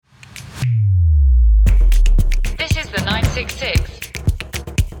966.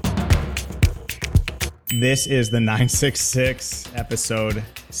 This is the 966 episode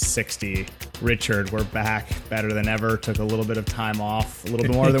 60. Richard, we're back better than ever. Took a little bit of time off, a little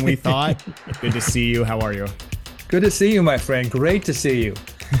bit more than we thought. Good to see you. How are you? Good to see you, my friend. Great to see you.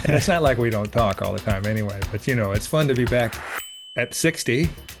 And it's not like we don't talk all the time anyway, but you know, it's fun to be back at 60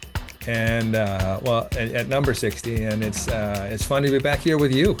 and at number 60, and it's fun to be back here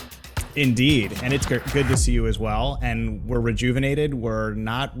with you. Indeed. And it's good to see you as well. And we're rejuvenated. We're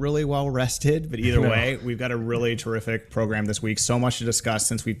not really well rested, but either way, we've got a really terrific program this week. So much to discuss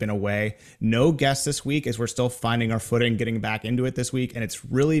since we've been away. No guests this week as we're still finding our footing, getting back into it this week. And it's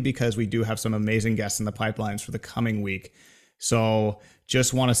really because we do have some amazing guests in the pipelines for the coming week. So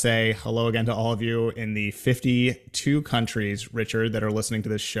just want to say hello again to all of you in the 52 countries, Richard, that are listening to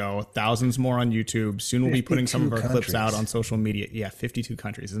this show. Thousands more on YouTube. Soon we'll be putting some of our clips out on social media. Yeah, 52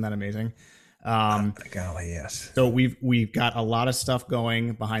 countries. Isn't that amazing? Golly, yes. So we've got a lot of stuff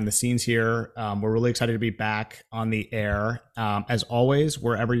going behind the scenes here. We're really excited to be back on the air. As always,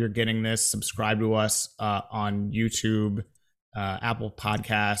 wherever you're getting this, subscribe to us on YouTube, Apple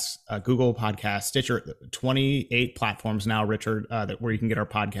Podcasts, Google Podcasts, Stitcher, 28 platforms now, Richard, where you can get our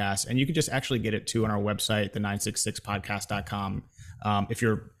podcast. And you can just actually get it too on our website, the 966podcast.com. If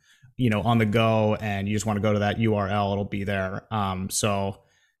you're, on the go and you just want to go to that URL, it'll be there. So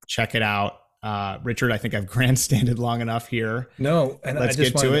check it out. Richard, I think I've grandstanded long enough here. No, and let's I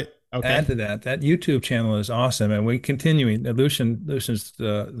just get to it. Okay. Add to that YouTube channel is awesome. And we continuing, Lucian's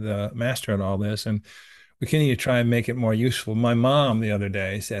the master at all this. And we continue to try and make it more useful. My mom the other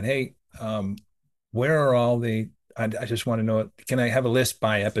day said, hey, where are all I just want to know, can I have a list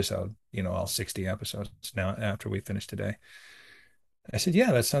by episode, all 60 episodes now after we finish today? I said,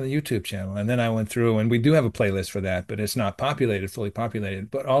 yeah, that's on the YouTube channel. And then I went through, and we do have a playlist for that, but it's not fully populated.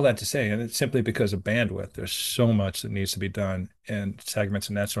 But all that to say, and it's simply because of bandwidth. There's so much that needs to be done and segments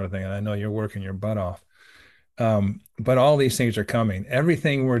and that sort of thing. And I know you're working your butt off. But all these things are coming.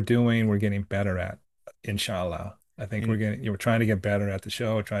 Everything we're doing, we're getting better at. Inshallah. I think we're trying to get better at the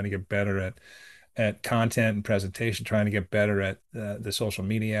show, trying to get better at content and presentation, trying to get better at the social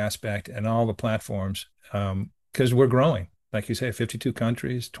media aspect and all the platforms, because we're growing. Like you say, 52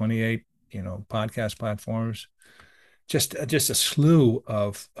 countries, 28, podcast platforms, just a slew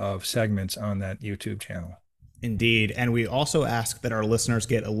of segments on that YouTube channel. Indeed. And we also ask that our listeners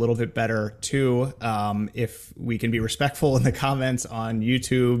get a little bit better too. If we can be respectful in the comments on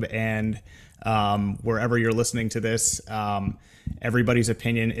YouTube and wherever you're listening to this, everybody's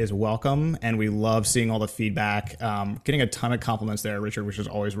opinion is welcome, and we love seeing all the feedback. Getting a ton of compliments there, Richard, which is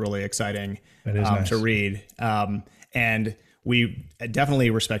always really exciting nice to read. And we definitely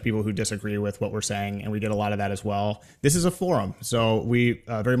respect people who disagree with what we're saying, and we get a lot of that as well. This is a forum, so we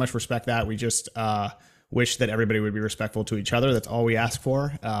very much respect that. We just wish that everybody would be respectful to each other. That's all we ask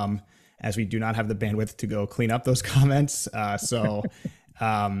for, as we do not have the bandwidth to go clean up those comments.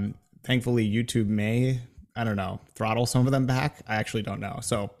 Thankfully, YouTube may, throttle some of them back. I actually don't know.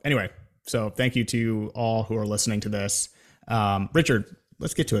 So anyway, thank you to all who are listening to this. Richard,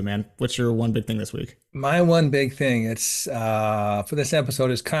 let's get to it, man. What's your one big thing this week? My one big thing, it's for this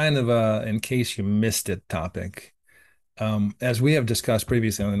episode, is kind of in case you missed it topic. As we have discussed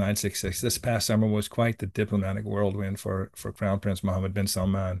previously on the 966, this past summer was quite the diplomatic whirlwind for Crown Prince Mohammed bin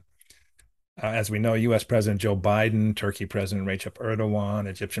Salman. As we know, U.S. President Joe Biden, Turkey President Recep Erdogan,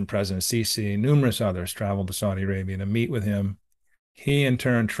 Egyptian President Sisi, numerous others traveled to Saudi Arabia to meet with him. He, in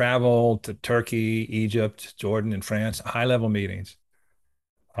turn, traveled to Turkey, Egypt, Jordan, and France, high-level meetings.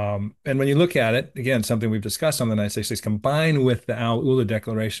 And when you look at it, again, something we've discussed on the 966, combined with the Al Ula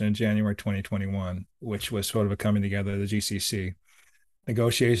Declaration in January 2021, which was sort of a coming together of the GCC,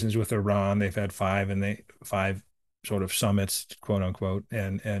 negotiations with Iran, they've had five sort of summits, quote unquote,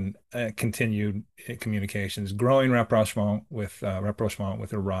 and continued communications, growing rapprochement with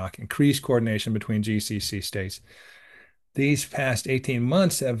Iraq, increased coordination between GCC states. These past 18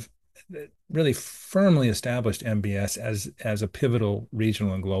 months have really firmly established MBS as a pivotal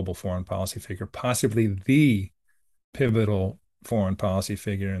regional and global foreign policy figure, possibly the pivotal foreign policy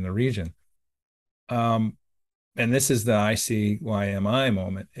figure in the region. And this is the ICYMI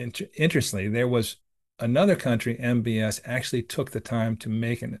moment. Interestingly, there was another country, MBS, actually took the time to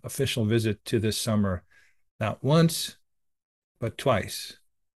make an official visit to this summer, not once, but twice.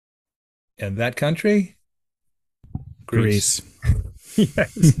 And that country? Greece.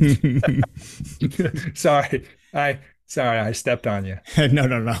 Yes. Sorry, I stepped on you.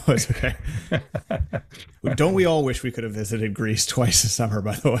 No, it's okay. Don't we all wish we could have visited Greece twice this summer,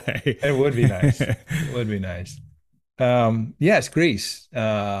 by the way? It would be nice. It would be nice. Yes, Greece.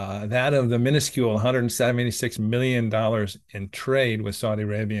 That of the minuscule $176 million in trade with Saudi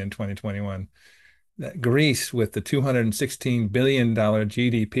Arabia in 2021. Greece, with the $216 billion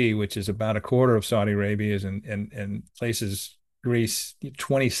GDP, which is about a quarter of Saudi Arabia's, and places Greece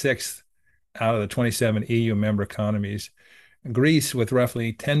 26th out of the 27 EU member economies. Greece, with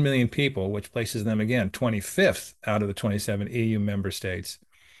roughly 10 million people, which places them again 25th out of the 27 EU member states.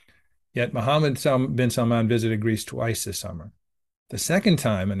 Yet Mohammed bin Salman visited Greece twice this summer. The second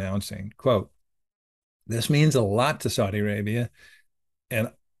time announcing, quote, "This means a lot to Saudi Arabia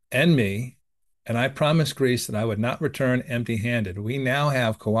and me, and I promised Greece that I would not return empty-handed. We now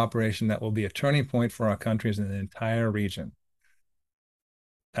have cooperation that will be a turning point for our countries in the entire region."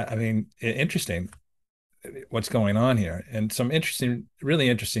 I mean, interesting what's going on here. And some interesting, really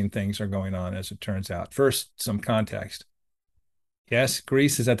interesting things are going on, as it turns out. First, some context. Yes,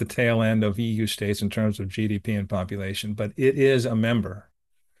 Greece is at the tail end of EU states in terms of GDP and population, but it is a member,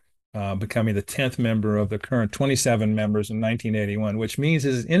 becoming the 10th member of the current 27 members in 1981, which means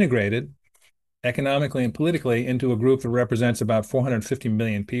it is integrated economically and politically into a group that represents about 450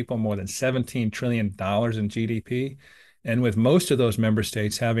 million people, more than $17 trillion in GDP, and with most of those member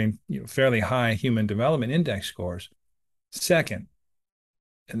states having fairly high human development index scores. Second,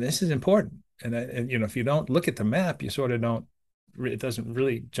 and this is important, and if you don't look at the map, you sort of don't, it doesn't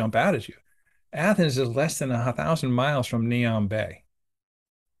really jump out at you. Athens is less than 1,000 miles from Neom Bay.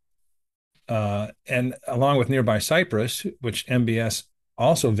 And along with nearby Cyprus, which MBS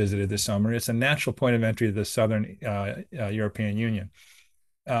also visited this summer, it's a natural point of entry to the southern European Union.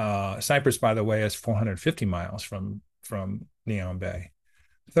 Cyprus, by the way, is 450 miles from Neom Bay.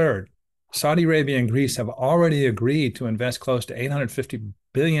 Third, Saudi Arabia and Greece have already agreed to invest close to $850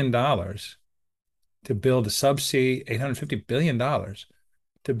 billion to build a subsea, $850 billion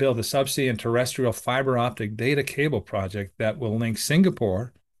to build a subsea and terrestrial fiber optic data cable project that will link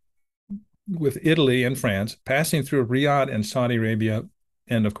Singapore with Italy and France, passing through Riyadh and Saudi Arabia,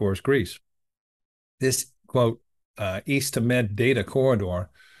 and of course, Greece. This, quote, East to Med data corridor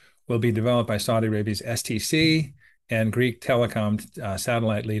will be developed by Saudi Arabia's STC and Greek telecom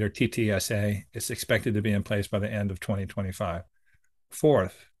satellite leader TTSA. It's expected to be in place by the end of 2025.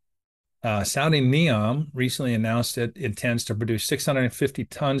 Fourth, Saudi Neom recently announced it intends to produce 650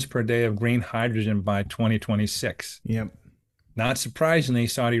 tons per day of green hydrogen by 2026. Yep. Not surprisingly,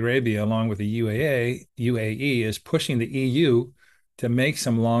 Saudi Arabia, along with the UAE, is pushing the EU to make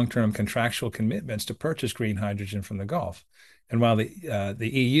some long-term contractual commitments to purchase green hydrogen from the Gulf. And while the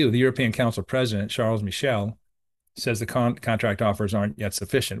EU, the European Council President, Charles Michel, says the contract offers aren't yet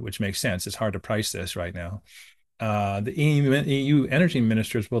sufficient, which makes sense. It's hard to price this right now. The EU energy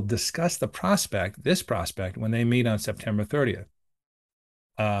ministers will discuss this prospect, when they meet on September 30th.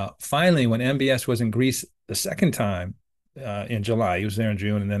 Finally, when MBS was in Greece the second time in July, he was there in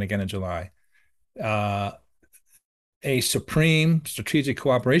June and then again in July, a Supreme Strategic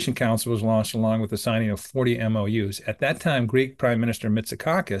Cooperation Council was launched along with the signing of 40 MOUs. At that time, Greek Prime Minister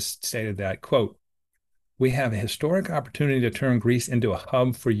Mitsotakis stated that, quote, "We have a historic opportunity to turn Greece into a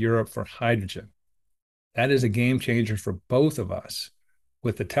hub for Europe for hydrogen. That is a game changer for both of us.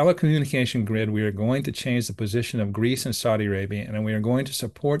 With the telecommunication grid, we are going to change the position of Greece and Saudi Arabia, and we are going to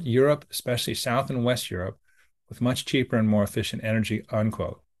support Europe, especially South and West Europe, with much cheaper and more efficient energy,"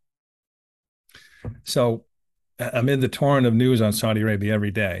 unquote. So amid the torrent of news on Saudi Arabia every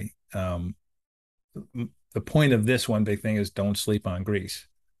day, the point of this one big thing is don't sleep on Greece.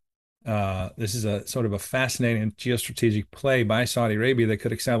 This is a sort of a fascinating geostrategic play by Saudi Arabia that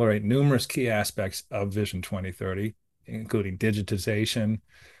could accelerate numerous key aspects of Vision 2030, including digitization.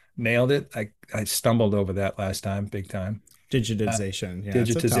 Nailed it. I stumbled over that last time, big time. Digitization. Yeah,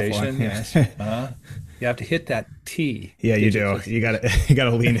 digitization, yes. You have to hit that T. Yeah, you do. You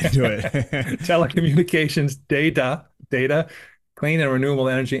gotta lean into it. Telecommunications, data, clean and renewable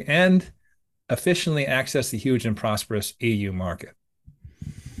energy, and efficiently access the huge and prosperous EU market.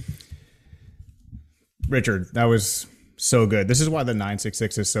 Richard, that was so good. This is why the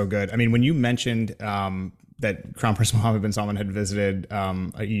 966 is so good. I mean, when you mentioned that Crown Prince Mohammed bin Salman had visited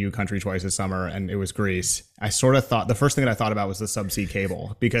a EU country twice this summer, and it was Greece, I sort of thought, the first thing that I thought about was the subsea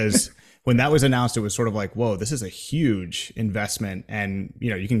cable, because when that was announced, it was sort of like, whoa, this is a huge investment. And,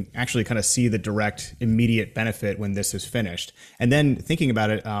 you can actually kind of see the direct, immediate benefit when this is finished. And then thinking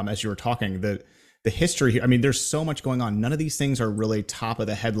about it, as you were talking, the history here, I mean, there's so much going on. None of these things are really top of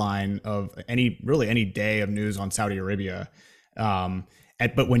the headline of any day of news on Saudi Arabia.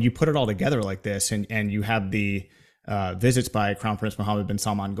 But when you put it all together like this, and you have the visits by Crown Prince Mohammed bin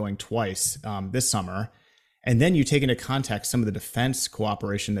Salman going twice this summer, And then you take into context some of the defense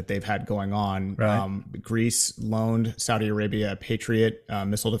cooperation that they've had going on. Right. Greece loaned Saudi Arabia a Patriot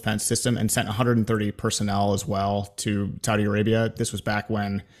missile defense system and sent 130 personnel as well to Saudi Arabia. This was back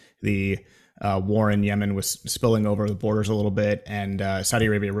when the war in Yemen was spilling over the borders a little bit, and Saudi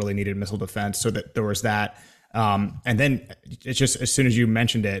Arabia really needed missile defense. So that there was that. And then it's just, as soon as you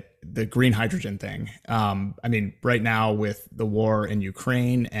mentioned it, the green hydrogen thing. I mean, right now with the war in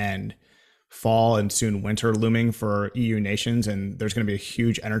Ukraine and fall and soon winter looming for EU nations, and there's going to be a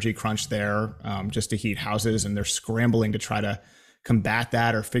huge energy crunch there, just to heat houses, and they're scrambling to try to combat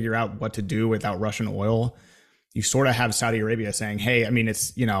that or figure out what to do without Russian oil. You sort of have Saudi Arabia saying, hey, I mean,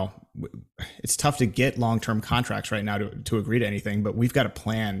 it's, it's tough to get long-term contracts right now to agree to anything, but we've got a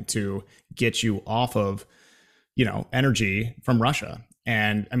plan to get you off of, energy from Russia.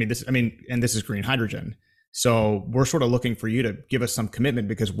 And and this is green hydrogen. So we're sort of looking for you to give us some commitment,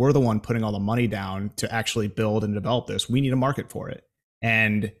 because we're the one putting all the money down to actually build and develop this. We need a market for it.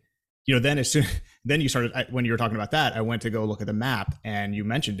 And, then then you started, when you were talking about that, I went to go look at the map and you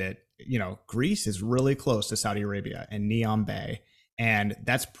mentioned it. Greece is really close to Saudi Arabia and Neom Bay. And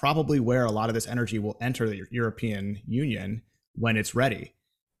that's probably where a lot of this energy will enter the European Union when it's ready.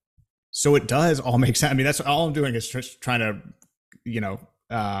 So it does all make sense. I mean, that's all I'm doing is just trying to,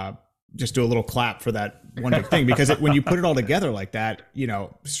 just do a little clap for that one big thing, because when you put it all together like that,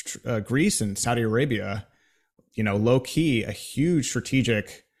 Greece and Saudi Arabia, low key, a huge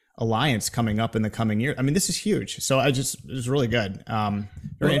strategic alliance coming up in the coming year. I mean, this is huge. So it was really good.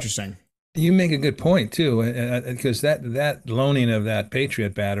 Very interesting. You make a good point too, because that loaning of that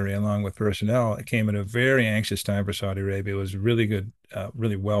Patriot battery along with personnel, it came at a very anxious time for Saudi Arabia. It was really good,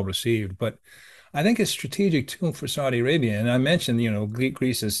 really well received. But I think it's strategic too for Saudi Arabia. And I mentioned,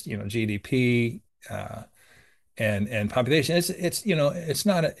 Greece's, GDP and population. It's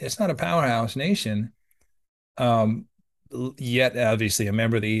not a powerhouse nation, yet obviously a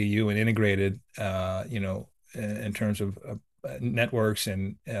member of the EU and integrated, in terms of networks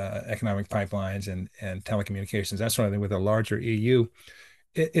and economic pipelines and telecommunications, that sort of thing, with a larger EU.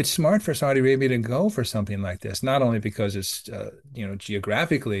 It's smart for Saudi Arabia to go for something like this, not only because it's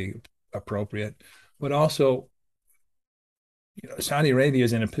geographically appropriate, but also Saudi Arabia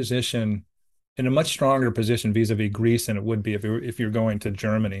is in a much stronger position vis-a-vis Greece than it would be if you're going to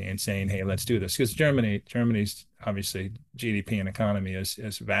Germany and saying, hey, let's do this. Because Germany's obviously GDP and economy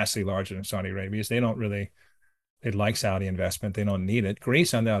is vastly larger than Saudi Arabia's. They like Saudi investment. They don't need it.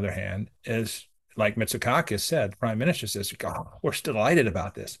 Greece, on the other hand, is, like Mitsotakis said, the prime minister says, oh, we're delighted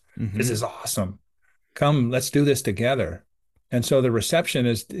about this. Mm-hmm. This is awesome. Come, let's do this together. And so the reception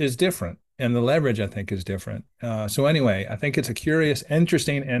is different, and the leverage, I think, is different. So anyway, I think it's a curious,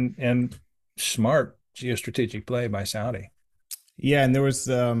 interesting, and smart geostrategic play by Saudi. Yeah, and there was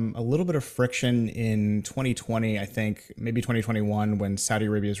a little bit of friction in 2020, I think, maybe 2021, when Saudi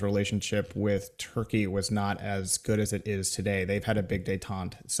Arabia's relationship with Turkey was not as good as it is today. They've had a big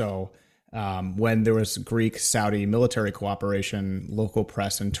détente. So when there was Greek-Saudi military cooperation, local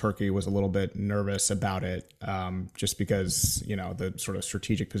press in Turkey was a little bit nervous about it, just because, the sort of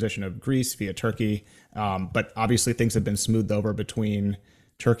strategic position of Greece via Turkey. But obviously things have been smoothed over between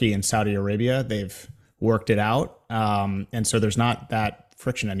Turkey and Saudi Arabia. They've worked it out. And so there's not that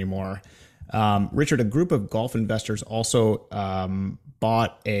friction anymore. Richard, a group of golf investors also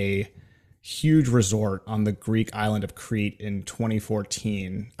bought a huge resort on the Greek island of Crete in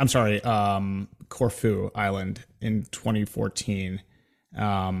 2014. I'm sorry, Corfu Island in 2014.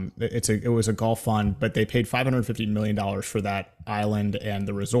 It was a golf fund, but they paid $550 million for that island and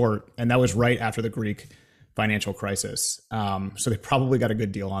the resort. And that was right after the Greek financial crisis. So they probably got a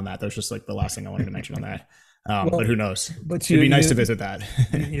good deal on that. That was just like the last thing I wanted to mention on that. But who knows? But it'd be nice to visit that.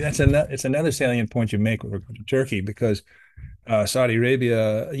 It's another salient point you make with regard to Turkey, because Saudi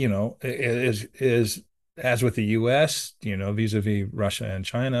Arabia, is as with the U.S., vis-a-vis Russia and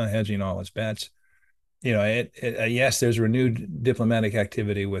China, hedging all its bets. Yes, there's renewed diplomatic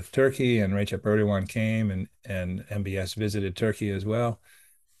activity with Turkey, and Recep Erdogan came, and MBS visited Turkey as well.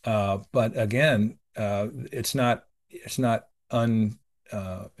 But again,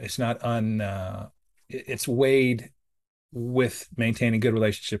 it's weighed with maintaining good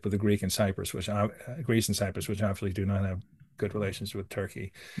relationship with the Greece and Cyprus, which obviously do not have good relations with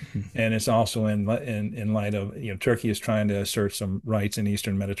Turkey. Mm-hmm. And it's also in light of, Turkey is trying to assert some rights in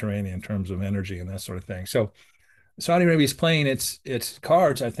Eastern Mediterranean in terms of energy and that sort of thing. So Saudi Arabia is playing its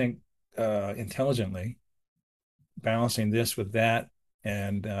cards, I think, intelligently, balancing this with that,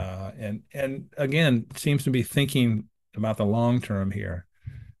 and again seems to be thinking about the long term here.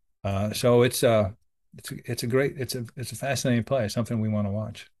 So it's a fascinating play, something we want to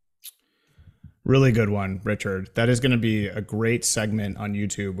watch. Really good one, Richard. That is going to be a great segment on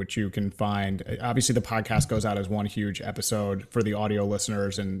YouTube, which you can find. Obviously, the podcast goes out as one huge episode for the audio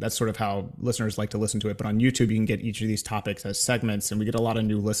listeners, and that's sort of how listeners like to listen to it. But on YouTube, you can get each of these topics as segments, and we get a lot of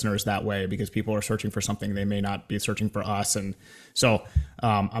new listeners that way because people are searching for something they may not be searching for us. And so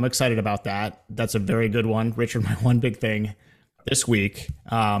I'm excited about that. That's a very good one, Richard. My one big thing this week.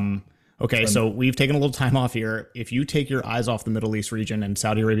 Okay, so we've taken a little time off here. If you take your eyes off the Middle East region and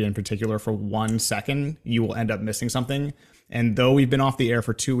Saudi Arabia in particular for 1 second, you will end up missing something. And though we've been off the air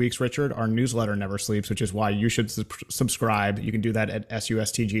for 2 weeks, Richard, our newsletter never sleeps, which is why you should subscribe. You can do that at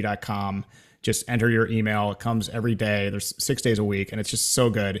sustg.com. Just enter your email. It comes every day. There's 6 days a week, and it's just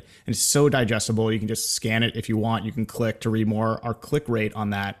so good. And it's so digestible. You can just scan it if you want. You can click to read more. Our click rate on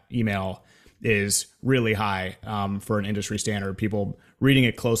that email is really high for an industry standard. People reading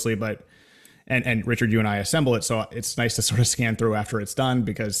it closely, but and Richard, you and I assemble it, so it's nice to sort of scan through after it's done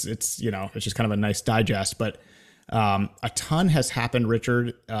because it's it's just kind of a nice digest. But a ton has happened,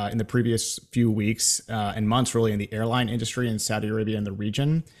 Richard, in the previous few weeks and months, really, in the airline industry in Saudi Arabia and the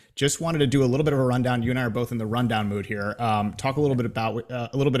region. Just wanted to do a little bit of a rundown. You and I are both in the rundown mood here. Talk a little bit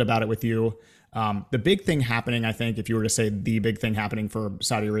about it with you. The big thing happening, I think, if you were to say the big thing happening for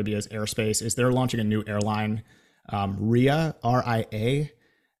Saudi Arabia's airspace, is they're launching a new airline, RIA, RIA.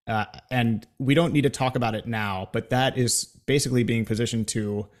 And we don't need to talk about it now, but that is basically being positioned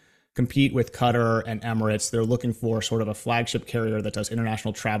to compete with Qatar and Emirates. They're looking for sort of a flagship carrier that does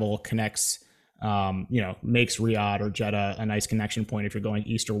international travel, connects, makes Riyadh or Jeddah a nice connection point if you're going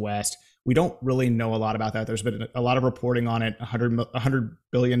east or west. We don't really know a lot about that. There's been a lot of reporting on it, $100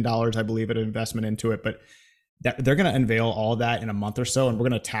 billion, I believe, an investment into it, but they're going to unveil all of that in a month or so, and we're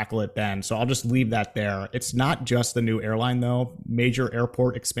going to tackle it then. So I'll just leave that there. It's not just the new airline, though. Major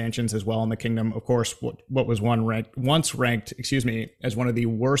airport expansions as well in the kingdom. Of course, what was once ranked, as one of the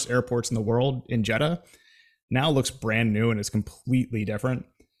worst airports in the world in Jeddah, now looks brand new and is completely different.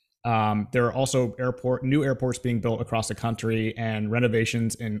 There are also new airports being built across the country and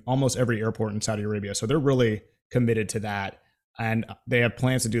renovations in almost every airport in Saudi Arabia. So they're really committed to that. And they have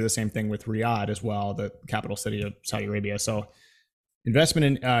plans to do the same thing with Riyadh as well, the capital city of Saudi Arabia. So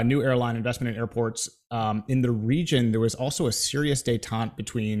investment in new airline, investment in airports. In the region, there was also a serious détente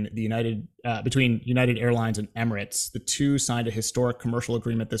between United Airlines and Emirates. The two signed a historic commercial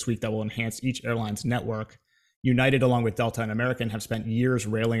agreement this week that will enhance each airline's network. United, along with Delta and American, have spent years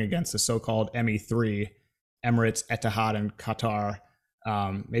railing against the so-called ME3, Emirates, Etihad, and Qatar.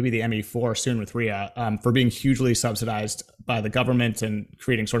 Maybe the ME4 soon with RIA, for being hugely subsidized by the government and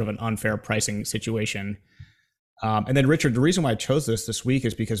creating sort of an unfair pricing situation. And then, Richard, the reason why I chose this week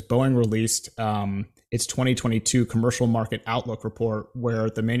is because Boeing released its 2022 commercial market outlook report, where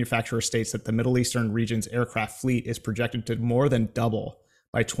the manufacturer states that the Middle Eastern region's aircraft fleet is projected to more than double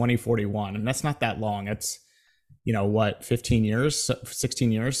by 2041. And that's not that long. It's 15 years,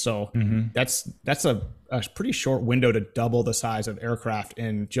 16 years. So that's a pretty short window to double the size of aircraft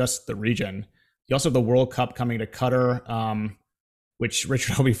in just the region. You also have the World Cup coming to Qatar, which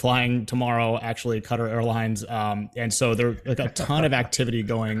Richard will be flying tomorrow, actually, Qatar Airlines. And so there's like a ton of activity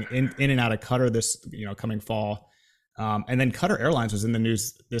going in and out of Qatar this, coming fall. And then Qatar Airlines was in the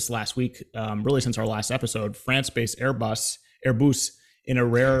news this last week, really since our last episode. France-based Airbus, in a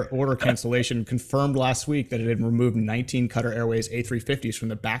rare order cancellation, confirmed last week that it had removed 19 Qatar Airways A350s from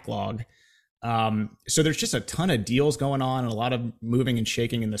the backlog. So there's just a ton of deals going on and a lot of moving and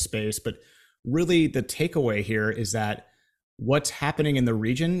shaking in the space. But really the takeaway here is that what's happening in the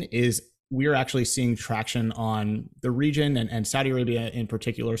region is we're actually seeing traction on the region and Saudi Arabia in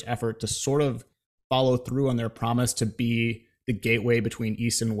particular's effort to sort of follow through on their promise to be the gateway between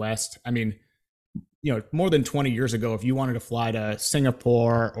East and West. I mean, more than 20 years ago, if you wanted to fly to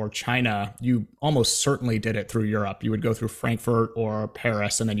Singapore or China, you almost certainly did it through Europe. You would go through Frankfurt or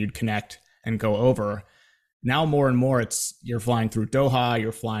Paris, and then you'd connect and go over. Now, more and more, you're flying through Doha,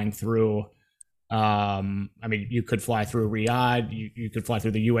 you're flying through, you could fly through Riyadh, you could fly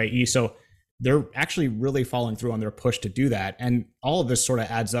through the UAE. So they're actually really following through on their push to do that. And all of this sort of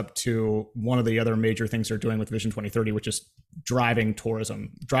adds up to one of the other major things they're doing with Vision 2030, which is driving to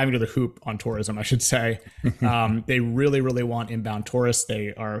the hoop on tourism, I should say. They really, really want inbound tourists.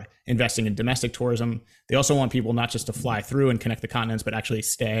 They are investing in domestic tourism. They also want people not just to fly through and connect the continents, but actually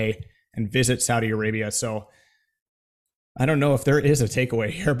stay and visit Saudi Arabia. So I don't know if there is a takeaway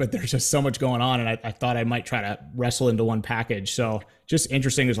here, but there's just so much going on. And I thought I might try to wrestle into one package. So just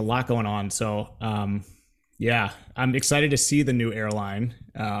interesting. There's a lot going on. So I'm excited to see the new airline,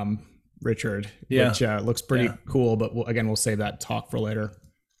 Richard, which looks pretty cool. But we'll save that talk for later.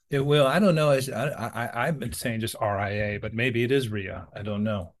 It will. I don't know. I've been saying just RIA, but maybe it is RIA. I don't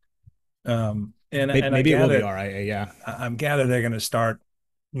know. And I Maybe it will be gather RIA. Yeah. I'm gather they're going to start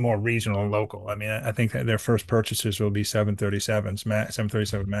more regional and local. I mean, I think that their first purchases will be 737s,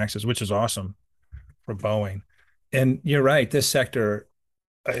 737 Maxes, which is awesome for Boeing. And you're right, this sector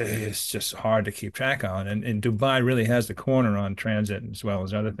is just hard to keep track on. And Dubai really has the corner on transit as well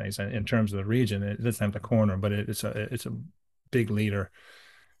as other things in terms of the region. It doesn't have the corner, but it's a big leader.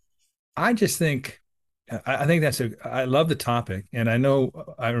 I just think I think I love the topic, and I know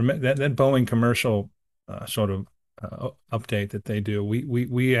I remember that Boeing commercial sort of update that they do.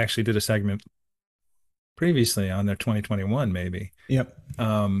 We actually did a segment previously on their 2021 maybe. Yep.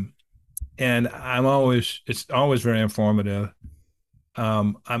 Um, and it's always very informative.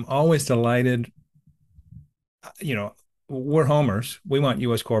 I'm always delighted. You know, we're homers. We want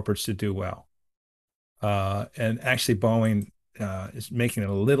U.S. corporates to do well. And actually, Boeing is making it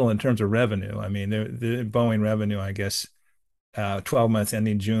a little in terms of revenue. I mean, the Boeing revenue, I guess, 12 months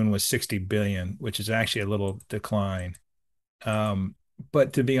ending June was 60 billion, which is actually a little decline.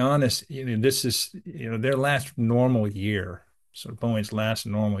 But to be honest, this is, their last normal year. So Boeing's last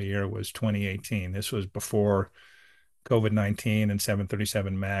normal year was 2018. This was before COVID-19 and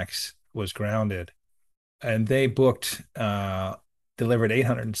 737 MAX was grounded. And they delivered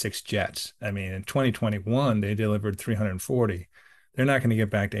 806 jets. I mean, in 2021, they delivered 340. They're not going to get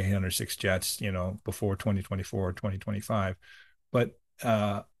back to 806 jets, before 2024 or 2025. But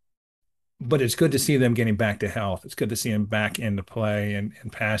uh, but it's good to see them getting back to health. It's good to see them back into play and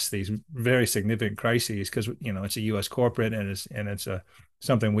past these very significant crises because it's a U.S. corporate and it's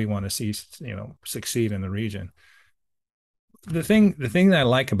something we want to see succeed in the region. The thing that I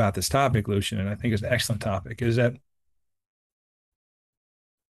like about this topic, Lucian, and I think is an excellent topic, is that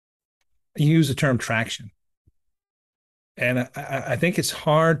you use the term traction, and I think it's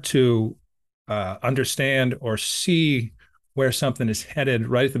hard to understand or see where something is headed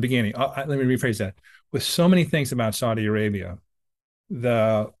right at the beginning. Let me rephrase that. With so many things about Saudi Arabia,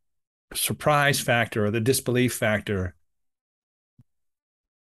 the surprise factor or the disbelief factor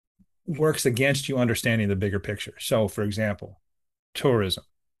works against you understanding the bigger picture. So, for example, tourism.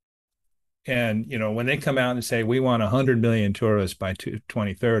 And, when they come out and say, we want 100 million tourists by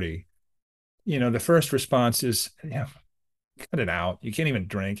 2030, the first response is, cut it out. You can't even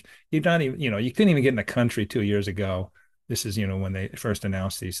drink. You're not even, you couldn't even get in the country 2 years ago. This is, when they first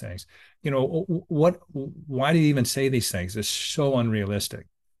announced these things. Why do you even say these things? It's so unrealistic.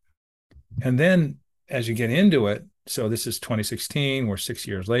 And then as you get into it, so this is 2016, we're 6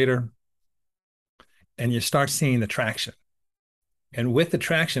 years later, and you start seeing the traction. And with the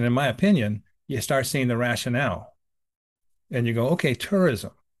traction, in my opinion, you start seeing the rationale. And you go, okay,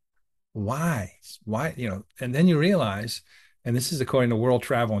 tourism. Why? Why? And then you realize, and this is according to World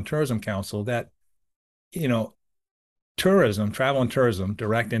Travel and Tourism Council, that, travel and tourism,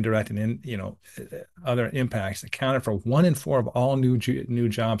 direct, indirect, and other impacts accounted for 1 in 4 of all new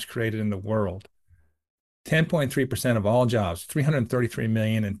jobs created in the world. 10.3% of all jobs, 333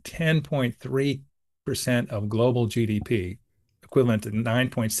 million, and 10.3% of global GDP, equivalent to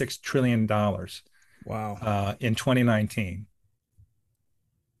 $9.6 trillion Wow. in 2019.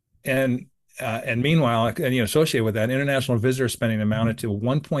 And meanwhile, associated with that, international visitor spending amounted to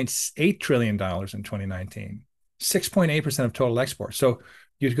 $1.8 trillion in 2019, 6.8% of total exports. So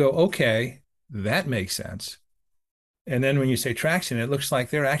you'd go, okay, that makes sense. And then when you say traction, it looks like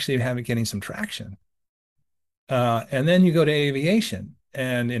they're actually getting some traction. And then you go to aviation.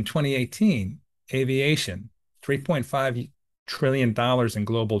 And in 2018, aviation, $3.5 trillion in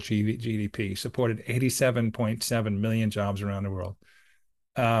global GDP, supported 87.7 million jobs around the world.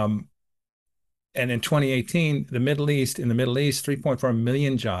 And in 2018, in the Middle East, 3.4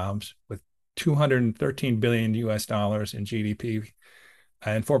 million jobs with 213 billion US dollars in GDP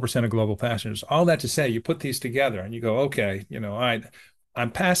and 4% of global passengers. All that to say, you put these together and you go, okay, all right,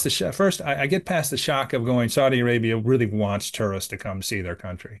 I'm past the first. I get past the shock of going, Saudi Arabia really wants tourists to come see their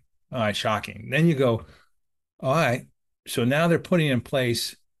country. All right, shocking. Then you go, all right, so now they're putting in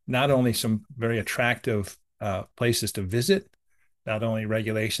place not only some very attractive places to visit, not only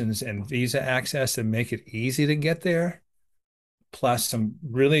regulations and visa access that make it easy to get there, plus some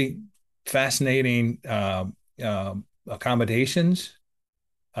really fascinating accommodations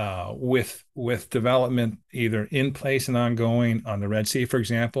with development either in place and ongoing on the Red Sea, for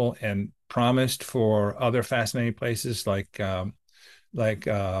example, and promised for other fascinating places like Abha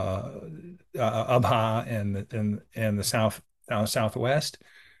and the southwest.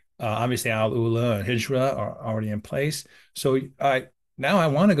 Obviously, Al Ula and Hijra are already in place. So now I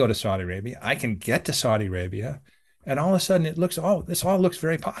want to go to Saudi Arabia. I can get to Saudi Arabia, and all of a sudden this all looks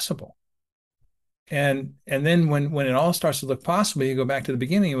very possible. And then when it all starts to look possible, you go back to the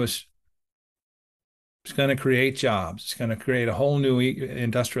beginning. It was It's going to create jobs. It's going to create a whole new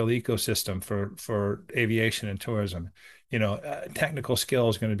industrial ecosystem for aviation and tourism. Technical skill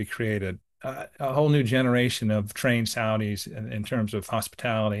is going to be created. A whole new generation of trained Saudis in terms of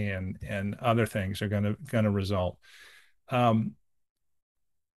hospitality and other things are going to result. Um,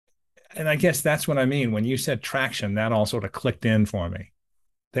 and I guess that's what I mean when you said traction. That all sort of clicked in for me.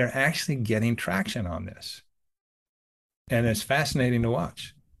 They're actually getting traction on this, and it's fascinating to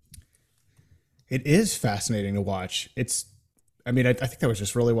watch. It is fascinating to watch. I mean, I think that was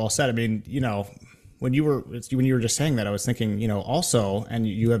just really well said. I mean, when you were just saying that, I was thinking, also, and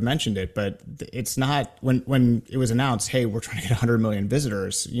you have mentioned it, but it's not when it was announced, hey, we're trying to get 100 million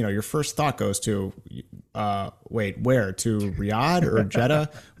visitors. Your first thought goes to, wait, where? To Riyadh or Jeddah?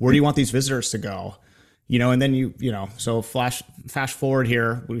 Where do you want these visitors to go? And then so fast forward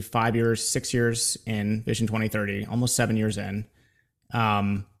here, we've 5 years, 6 years in Vision 2030, almost 7 years in.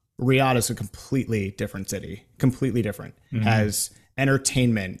 Riyadh is a completely different city, completely different. Mm-hmm. Has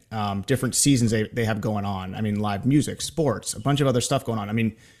entertainment, different seasons they have going on. I mean, live music, sports, a bunch of other stuff going on. I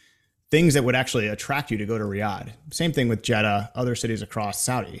mean, things that would actually attract you to go to Riyadh. Same thing with Jeddah, other cities across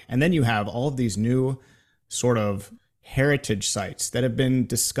Saudi. And then you have all of these new sort of heritage sites that have been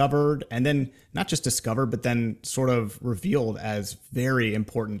discovered, and then not just discovered, but then sort of revealed as very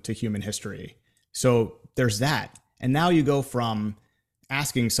important to human history. So there's that. And now you go from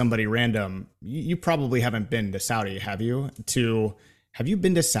asking somebody random, you probably haven't been to Saudi, have you? Have you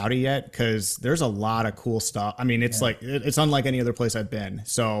been to Saudi yet? Because there's a lot of cool stuff. I mean, it's it's unlike any other place I've been.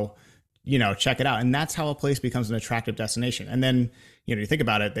 So, check it out. And that's how a place becomes an attractive destination. And then, you think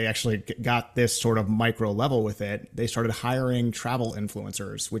about it, they actually got this sort of micro level with it. They started hiring travel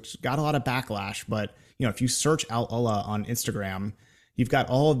influencers, which got a lot of backlash. But, if you search Yallah on Instagram, you've got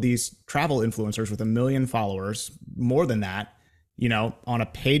all of these travel influencers with 1 million followers, more than that, on a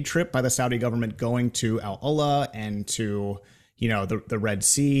paid trip by the Saudi government going to Yallah and to, the Red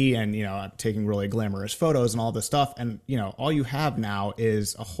Sea and, taking really glamorous photos and all this stuff. And, all you have now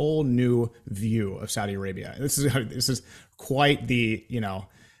is a whole new view of Saudi Arabia. This is quite the,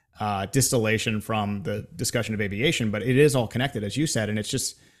 distillation from the discussion of aviation, but it is all connected, as you said. And it's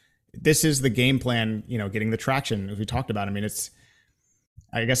just, this is the game plan, getting the traction as we talked about. I mean,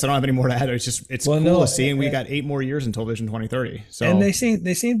 I guess I don't have any more to add. It's cool to see, and we got 8 more years until Vision 2030. So, and they seem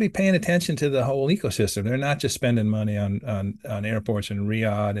to be paying attention to the whole ecosystem. They're not just spending money on airports in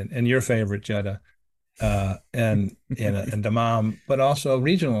Riyadh and your favorite Jeddah, and Dammam, but also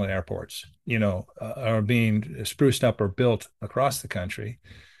regional airports. Are being spruced up or built across the country.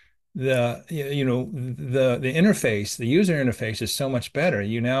 The interface, the user interface is so much better.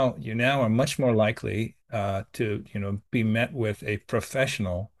 You now are much more likely to be met with a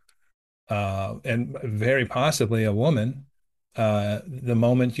professional and very possibly a woman the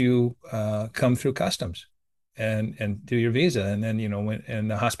moment you come through customs and do your visa. And then when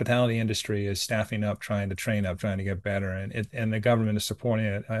the hospitality industry is staffing up, trying to train up, trying to get better, and the government is supporting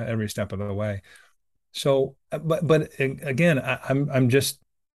it every step of the way. So, but again, I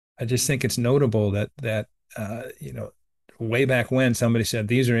just think it's notable that way back when somebody said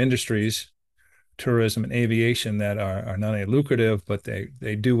these are industries, tourism and aviation, that are not only lucrative, but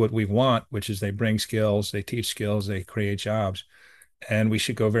they do what we want, which is they bring skills, they teach skills, they create jobs, and we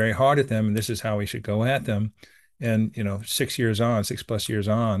should go very hard at them. And this is how we should go at them. And 6+ years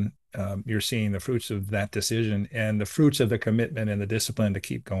on, you're seeing the fruits of that decision and the fruits of the commitment and the discipline to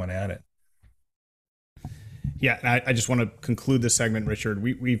keep going at it. Yeah, and I just want to conclude this segment, Richard.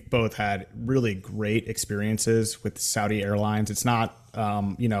 We've both had really great experiences with Saudi Airlines. It's not,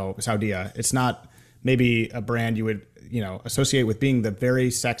 Saudia. It's not maybe a brand you would, associate with being the very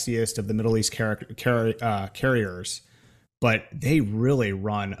sexiest of the Middle East carriers, but they really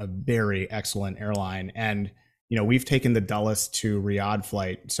run a very excellent airline. And, we've taken the Dulles to Riyadh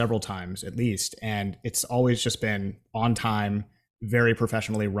flight several times at least, and it's always just been on time, very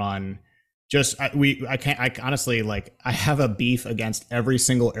professionally run. I honestly, I have a beef against every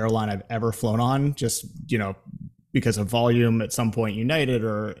single airline I've ever flown on, just, because of volume. At some point, United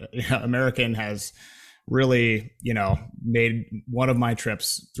or American has really, made one of my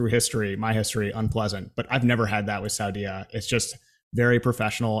trips through my history unpleasant, but I've never had that with Saudia. It's just very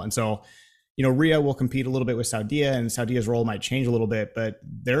professional. And so, Ria will compete a little bit with Saudia, and Saudia's role might change a little bit, but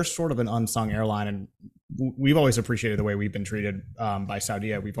they're sort of an unsung airline. And we've always appreciated the way we've been treated by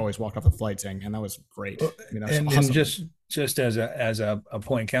Saudia. We've always walked off the flight saying, and that was great. And awesome. And just as a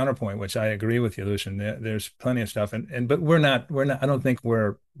point counterpoint, which I agree with you, Lucien, there's plenty of stuff. But we're not, I don't think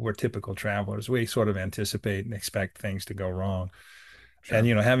we're typical travelers. We sort of anticipate and expect things to go wrong. Sure. And,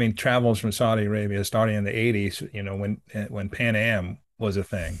 having travels from Saudi Arabia starting in the 80s, when Pan Am was a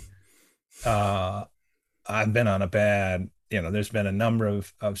thing, I've been on a bad, there's been a number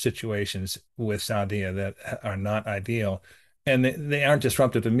of situations with Saudi that are not ideal. And they aren't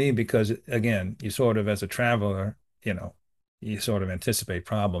disruptive to me because, again, you sort of, as a traveler, you sort of anticipate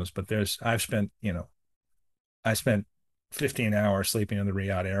problems. But I spent 15 hours sleeping in the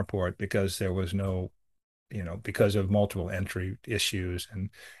Riyadh airport because there was no, because of multiple entry issues and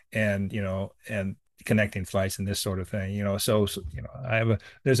connecting flights and this sort of thing.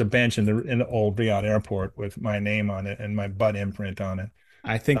 There's a bench in the old Riyadh airport with my name on it and my butt imprint on it.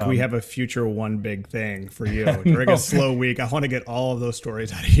 I think we Um, have a future one big thing for you during a no, slow week. I want to get all of those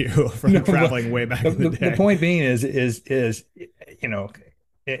stories out of you no, from but traveling way back the, in the the day. point being is, you know,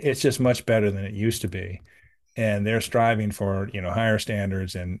 it's just much better than it used to be. And they're striving for, higher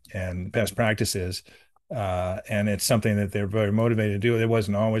standards and best practices. And it's something that they're very motivated to do. It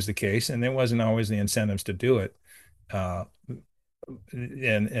wasn't always the case, and there wasn't always the incentives to do it. Uh,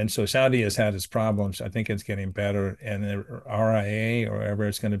 and so Saudi has had its problems. I think it's getting better, and the RIA or wherever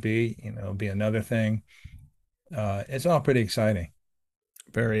it's going to be, be another thing. It's all pretty exciting.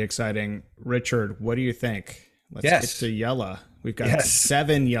 Very exciting. Richard, what do you think? Let's get to Yes, Yallah. We've got yes.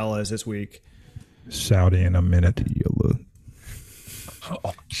 7 Yallahs this week. Saudi in a minute. Yallah.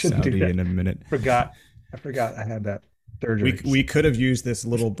 Oh, shouldn't do Saudi that. in a minute. Forgot. I forgot I had that We surgery. we could have used this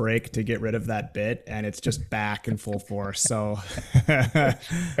little break to get rid of that bit, and it's just back in full force. So,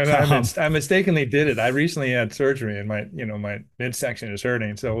 And um, I mistakenly did it. I recently had surgery and my midsection is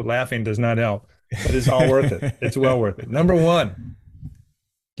hurting. So laughing does not help, but it's all worth it. It's well worth it. Number one,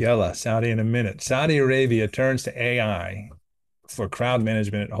 Yallah, Saudi in a minute. Saudi Arabia turns to AI for crowd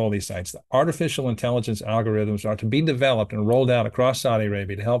management at holy sites. The artificial intelligence algorithms are to be developed and rolled out across Saudi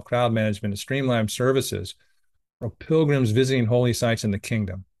Arabia to help crowd management and streamline services for pilgrims visiting holy sites in the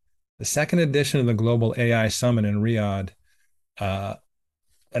kingdom. The second edition of the Global AI Summit in Riyadh uh,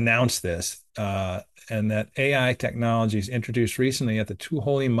 announced this, and that AI technologies introduced recently at the two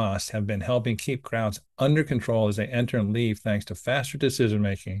holy mosques have been helping keep crowds under control as they enter and leave, thanks to faster decision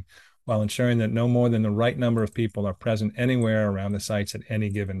making, while ensuring that no more than the right number of people are present anywhere around the sites at any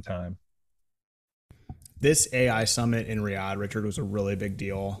given time. this AI summit in Riyadh, Richard, was a really big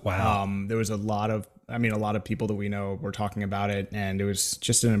deal. Wow. There was a lot of people that we know were talking about it, and it was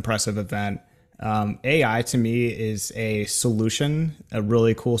just an impressive event. AI to me is a solution, a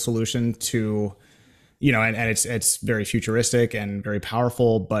really cool solution to, and it's very futuristic and very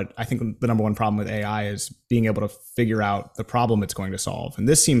powerful. But I think the number one problem with AI is being able to figure out the problem it's going to solve. And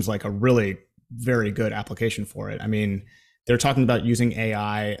this seems like a really very good application for it. I mean, they're talking about using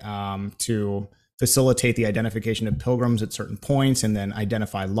AI to facilitate the identification of pilgrims at certain points and then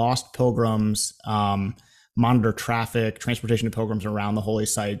identify lost pilgrims, monitor traffic, transportation of pilgrims around the holy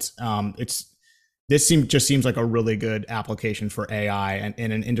sites. Just seems like a really good application for AI and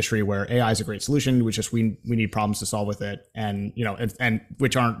in an industry where AI is a great solution. Which just we need problems to solve with it, and and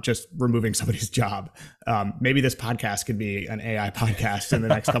which aren't just removing somebody's job. Maybe this podcast could be an AI podcast in the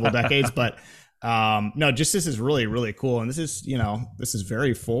next couple of decades, but no, just this is really cool, and this is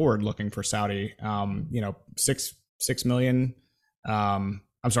very forward looking for Saudi. 6 million.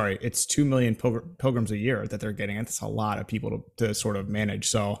 I'm sorry, it's 2 million pilgrims a year that they're getting. That's a lot of people to sort of manage.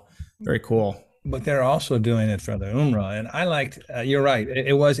 So very cool. But they're also doing it for the Umrah. And I liked, you're right.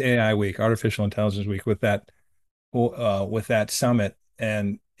 It was AI week, artificial intelligence week with that summit.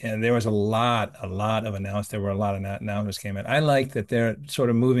 And there was a lot of announcements. There were a lot of announcements came in. I like that they're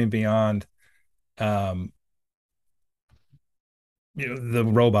sort of moving beyond, um, the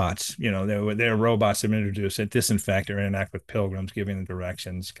robots. There are robots that have been introduced that disinfect or interact with pilgrims, giving them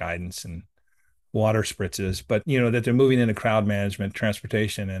directions, guidance, and water spritzes, but that they're moving into crowd management,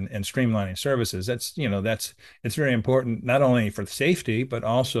 transportation, and streamlining services. That's it's very important not only for safety but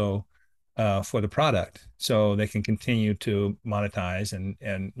also for the product, so they can continue to monetize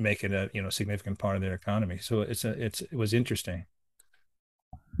and make it a significant part of their economy. So it was interesting.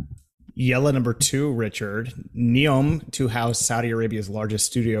 Yella number 2, Richard. NEOM to house Saudi Arabia's largest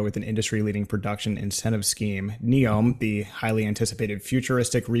studio with an industry leading production incentive scheme. NEOM, the highly anticipated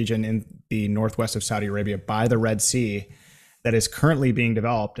futuristic region in the northwest of Saudi Arabia by the Red Sea, that is currently being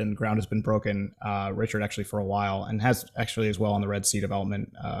developed, and ground has been broken, Richard, actually for a while, and has actually as well on the Red Sea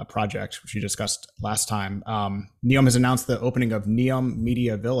development project, which we discussed last time. NEOM has announced the opening of NEOM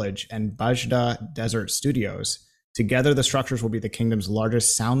Media Village and Bajda Desert Studios. Together, the structures will be the kingdom's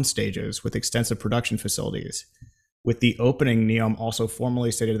largest sound stages with extensive production facilities. With the opening, NEOM also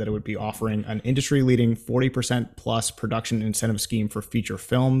formally stated that it would be offering an industry-leading 40% plus production incentive scheme for feature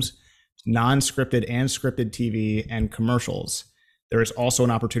films, non-scripted and scripted TV, and commercials. There is also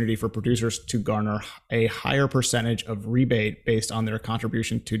an opportunity for producers to garner a higher percentage of rebate based on their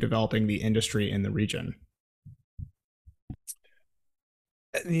contribution to developing the industry in the region.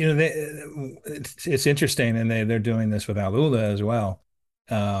 it's interesting, and they're doing this with Alula as well.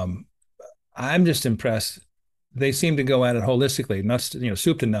 Um, I'm just impressed. They seem to go at it holistically, nuts,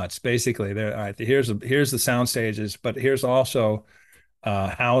 soup to nuts. Basically, they're all right. Here's the sound stages, but here's also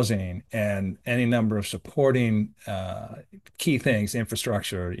housing and any number of supporting key things,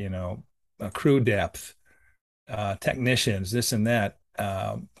 infrastructure, crew depth, technicians, this and that,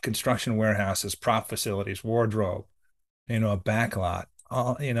 construction warehouses, prop facilities, wardrobe, a back lot,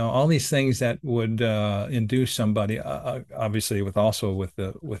 all these things that would induce somebody, obviously with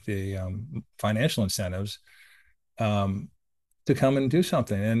the financial incentives, um, to come and do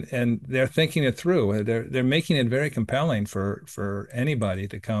something, and they're thinking it through. They're making it very compelling for anybody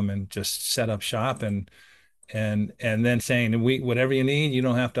to come and just set up shop and then saying, we whatever you need, you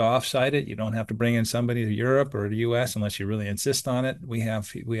don't have to offsite it. You don't have to bring in somebody to Europe or the US unless you really insist on it. We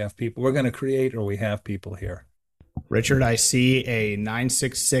have people we're going to create, or we have people here. Richard, I see a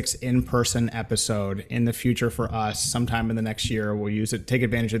 966 in-person episode in the future for us sometime in the next year. We'll use it, take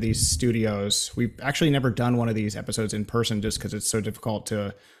advantage of these studios. We've actually never done one of these episodes in person just because it's so difficult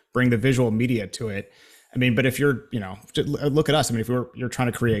to bring the visual media to it. I mean, but if you're, look at us. I mean, if you're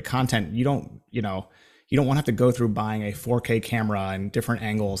trying to create content, you don't want to have to go through buying a 4K camera and different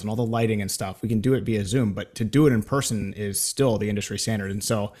angles and all the lighting and stuff. We can do it via Zoom, but to do it in person is still the industry standard. And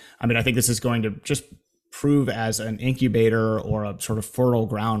so, I mean, I think this is going to just prove as an incubator or a sort of fertile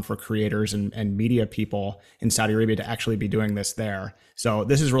ground for creators and media people in Saudi Arabia to actually be doing this there. So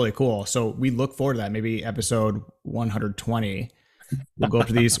this is really cool. So we look forward to that. Maybe episode 120. We'll go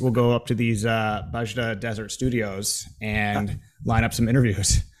up to these Bajda Desert Studios and line up some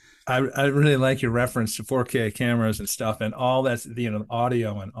interviews. I really like your reference to 4K cameras and stuff and all that's,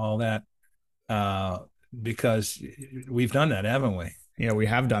 audio and all that, because we've done that, haven't we? Yeah, we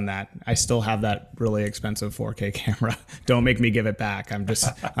have done that. I still have that really expensive 4K camera. Don't make me give it back. I'm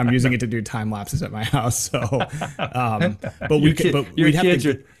using it to do time lapses at my house. So, but we could, but your we'd have kids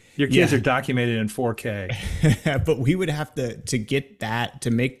to, are your kids are documented in 4K. but we would have to get that to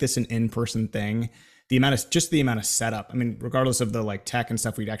make this an in-person thing. The amount of setup. I mean, regardless of the like tech and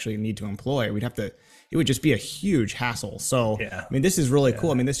stuff we'd actually need to employ, it would just be a huge hassle. So, Yeah. I mean, this is really cool.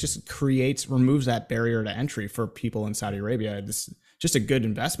 I mean, this just removes that barrier to entry for people in Saudi Arabia. This is just a good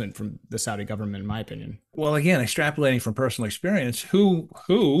investment from the Saudi government, in my opinion. Well, again, extrapolating from personal experience, who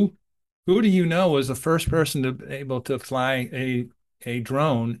do you know was the first person to be able to fly a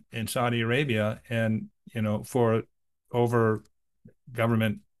drone in Saudi Arabia and, for over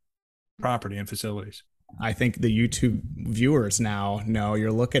government property and facilities? I think the YouTube viewers now know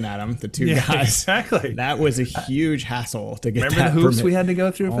you're looking at them, the two guys. Exactly. That was a huge hassle to get. Remember that the hoops permit. we had to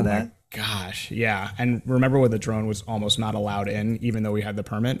go through for that? Gosh, yeah. And remember when the drone was almost not allowed in, even though we had the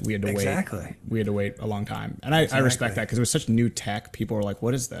permit, we had to wait. We had to wait a long time. And I respect that because it was such new tech. People were like,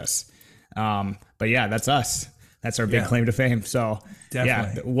 what is this? But yeah, that's us. That's our big claim to fame. So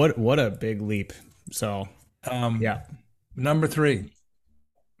Definitely. yeah, what a big leap. So yeah. Number 3.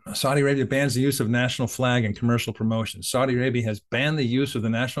 Saudi Arabia bans the use of national flag in commercial promotions. Saudi Arabia has banned the use of the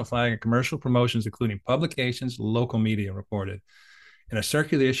national flag in commercial promotions, including publications, local media reported. In a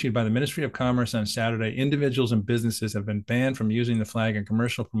circular issued by the Ministry of Commerce on Saturday, individuals and businesses have been banned from using the flag in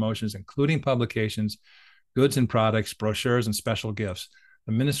commercial promotions, including publications, goods and products, brochures, and special gifts.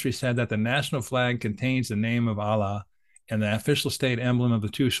 The ministry said that the national flag contains the name of Allah and the official state emblem of the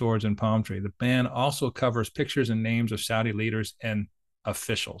two swords and palm tree. The ban also covers pictures and names of Saudi leaders and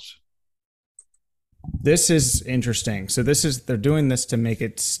officials. This is interesting. So they're doing this to make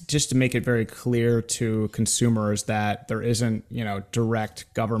it very clear to consumers that there isn't,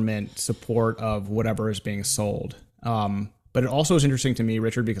 direct government support of whatever is being sold. But it also is interesting to me,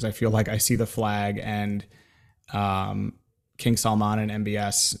 Richard, because I feel like I see the flag and King Salman and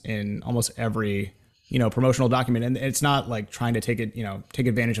MBS in almost every, promotional document. And it's not like trying to take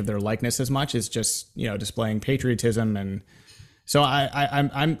advantage of their likeness as much as just, displaying patriotism. And so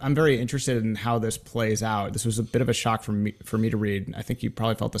I'm very interested in how this plays out. This was a bit of a shock for me to read. I think you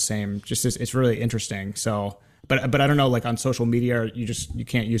probably felt the same. Just it's really interesting. So, but I don't know, like on social media, you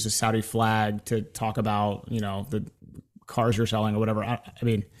can't use a Saudi flag to talk about, the cars you're selling or whatever. I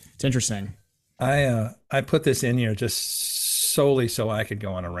mean, it's interesting. I put this in here just solely so I could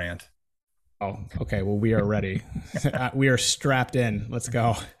go on a rant. Oh, okay. Well, we are ready. We are strapped in. Let's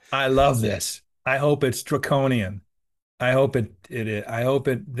go. I love this. I hope it's draconian. I hope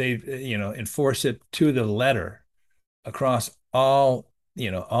they enforce it to the letter across all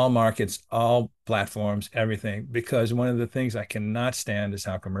markets, all platforms, everything, because one of the things I cannot stand is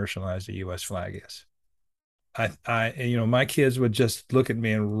how commercialized the US flag is. My kids would just look at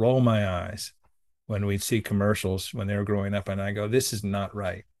me and roll my eyes when we'd see commercials when they were growing up, and I go, this is not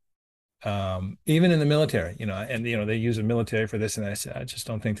right. Even in the military, and they use the military for this, and I said, I just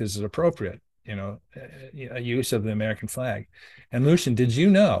don't think this is appropriate. A use of the American flag. And Lucien, did you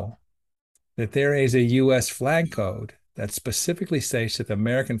know that there is a U.S. flag code that specifically states that the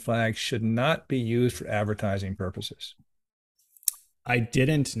American flag should not be used for advertising purposes? I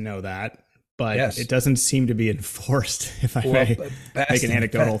didn't know that, but it Yes. doesn't seem to be enforced, if I Well, may make an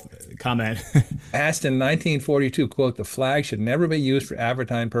anecdotal comment. passed in 1942, quote, the flag should never be used for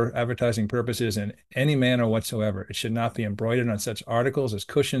advertising purposes in any manner whatsoever. It should not be embroidered on such articles as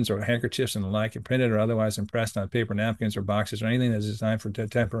cushions or handkerchiefs and the like, and printed or otherwise impressed on paper napkins or boxes or anything that is designed for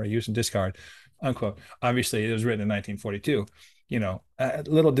temporary use and discard, unquote. Obviously, it was written in 1942.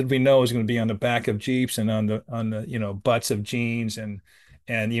 Little did we know it was going to be on the back of Jeeps and on the butts of jeans and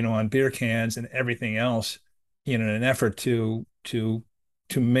on beer cans and everything else, in an effort to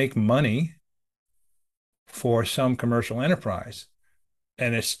make money for some commercial enterprise.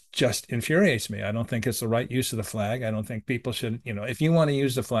 And it's just infuriates me. I don't think it's the right use of the flag. I don't think people should, if you want to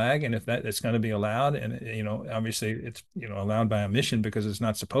use the flag and if that it's going to be allowed, and obviously it's allowed by omission because it's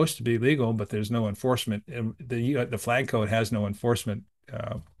not supposed to be legal, but there's no enforcement. The flag code has no enforcement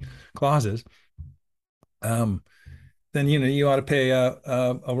clauses. Then you ought to pay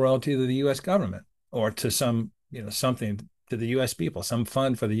a royalty to the U.S. government or to some something to the U.S. people, some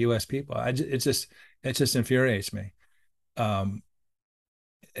fund for the U.S. people. It just infuriates me.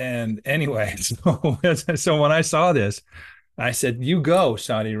 And anyway, so when I saw this, I said, "You go,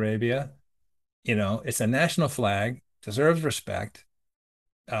 Saudi Arabia. It's a national flag, deserves respect.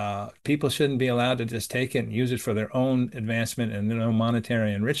 People shouldn't be allowed to just take it and use it for their own advancement and their own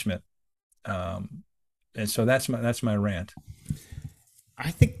monetary enrichment." And so that's my rant.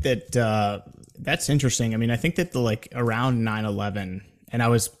 I think that that's interesting. I mean, I think that around 9/11, and I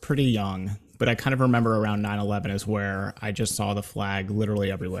was pretty young, but I kind of remember around 9/11 is where I just saw the flag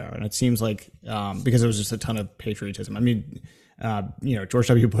literally everywhere. And it seems like because there was just a ton of patriotism. I mean, George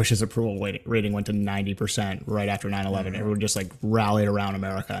W. Bush's approval rating went to 90% right after 9/11. Everyone just rallied around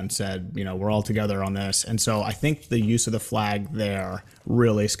America and said, we're all together on this. And so I think the use of the flag there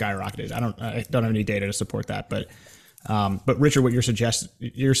really skyrocketed. I don't have any data to support that, but Richard, what you're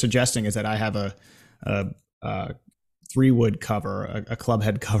suggesting is that I have a 3-wood cover, a club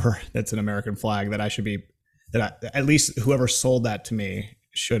head cover that's an American flag at least whoever sold that to me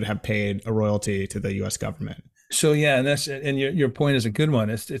should have paid a royalty to the U.S. government. So yeah, and your point is a good one.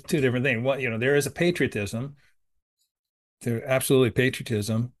 It's two different things. There is a patriotism. There absolutely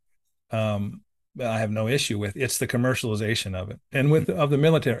patriotism. I have no issue with. It's the commercialization of it, and of the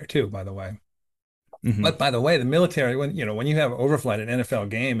military too, by the way. Mm-hmm. But by the way, the military, when you have overflight an NFL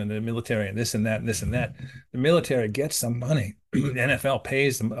game and the military and this and that and this and that, the military gets some money. The NFL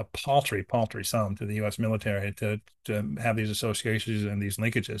pays them a paltry sum to the U.S. military to have these associations and these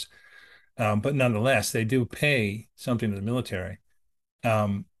linkages. But nonetheless, they do pay something to the military.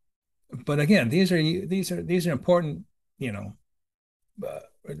 But again, these are important.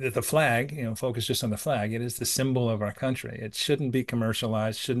 The flag, focus just on the flag. It is the symbol of our country. It shouldn't be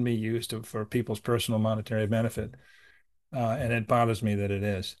commercialized. Shouldn't be used for people's personal monetary benefit. And it bothers me that it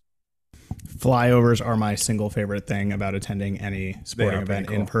is. Flyovers are my single favorite thing about attending any sporting event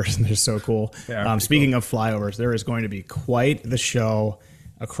in person. They're so cool. Speaking of flyovers, there is going to be quite the show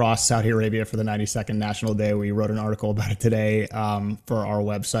across Saudi Arabia for the 92nd National Day. We wrote an article about it today for our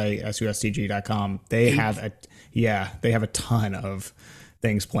website, sustg.com. They have a ton of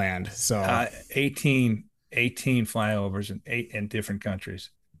things planned. So 18 flyovers in 8 different countries.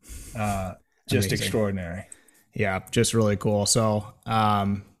 Just amazing. Extraordinary. Yeah, just really cool. So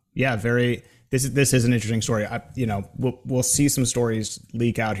this is an interesting story. We'll see some stories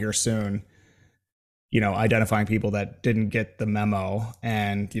leak out here soon, identifying people that didn't get the memo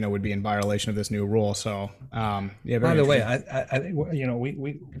and, would be in violation of this new rule. So, by the way, I think,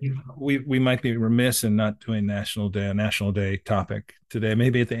 we might be remiss in not doing a National Day topic today.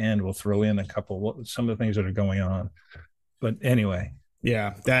 Maybe at the end, we'll throw in some of the things that are going on. But anyway.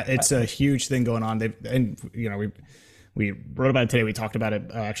 Yeah, it's a huge thing going on. We wrote about it today. We talked about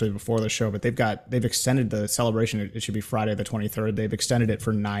it actually before the show, but they've extended the celebration. It should be Friday the 23rd. They've extended it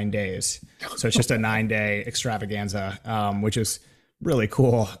for 9 days. So it's just a 9-day extravaganza, which is really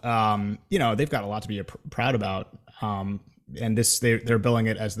cool. They've got a lot to be proud about. And they're billing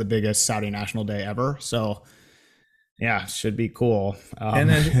it as the biggest Saudi National Day ever. So yeah, should be cool. And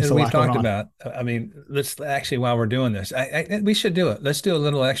then as we talked about, let's actually, while we're doing this, we should do it. Let's do a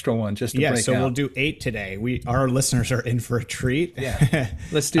little extra one just to break out. So we'll do 8 today. Our listeners are in for a treat. Yeah,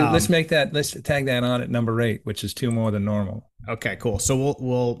 let's tag that on at number 8, which is 2 more than normal. Okay, cool. So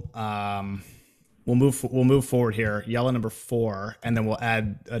we'll we'll move forward here. Yallah number 4, and then we'll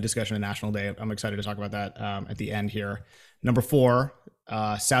add a discussion of National Day. I'm excited to talk about that at the end here. Number 4,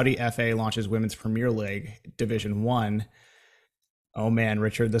 Saudi FA launches Women's Premier League Division One. Oh man,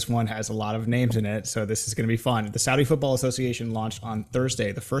 Richard, this one has a lot of names in it, so this is going to be fun. The Saudi Football Association launched on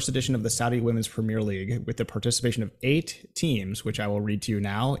Thursday the first edition of the Saudi Women's Premier League with the participation of 8 teams, which I will read to you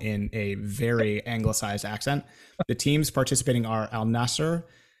now in a very anglicized accent. The teams participating are Al Nasser,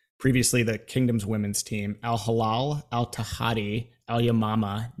 previously the Kingdom's women's team, Al Hilal, Al Tahadi, Al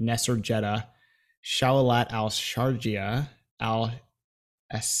Yamama, Nasser Jeddah, Shawalat Al Sharjah, Al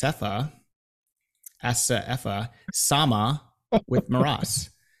Asefa, Sama, with Maras.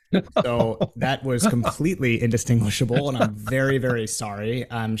 So that was completely indistinguishable, and I'm very, very sorry.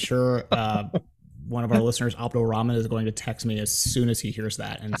 I'm sure one of our listeners, Abdul Rahman, is going to text me as soon as he hears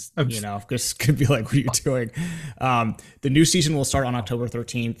that, and just could be like, "What are you doing?" The new season will start on October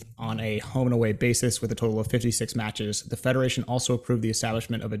 13th on a home and away basis with a total of 56 matches. The federation also approved the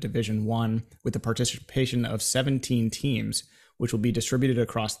establishment of a Division One with the participation of 17 teams, which will be distributed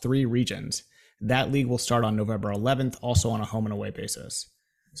across 3 regions. That league will start on November 11th, also on a home and away basis.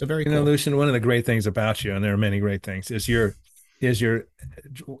 So very cool. Lucien, one of the great things about you, and there are many great things, is your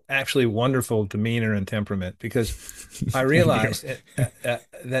actually wonderful demeanor and temperament. Because I realized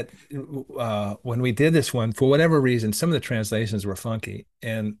that when we did this one, for whatever reason, some of the translations were funky,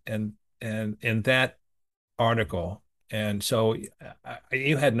 and in that article, and so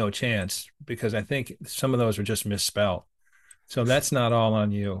you had no chance because I think some of those were just misspelled. So that's not all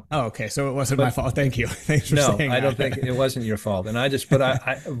on you. Oh, okay. So it wasn't my fault. Thank you. Thanks for saying that. No, I don't think it wasn't your fault. And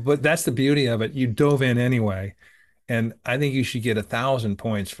but that's the beauty of it. You dove in anyway. And I think you should get 1,000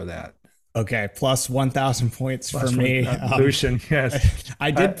 points for that. Okay. Plus 1,000 points for me. Lucien, yes.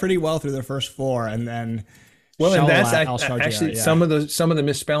 I did pretty well through the first 4. And then, and that's actually some of the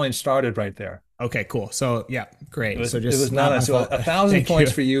misspelling started right there. Okay, cool. So yeah, great. It was not so 1,000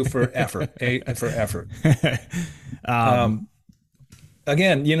 points for you for effort.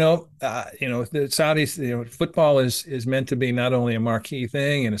 Again, the Saudis, football is meant to be not only a marquee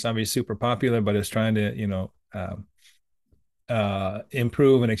thing, and it's obviously super popular, but it's trying to,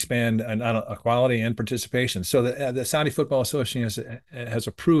 improve and expand equality and participation. So the Saudi Football Association has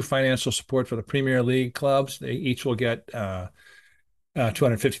approved financial support for the Premier League clubs. They each will get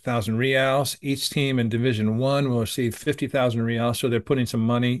 250,000 rials. Each team in Division One will receive 50,000 rials. So they're putting some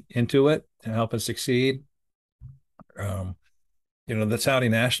money into it to help us succeed. The Saudi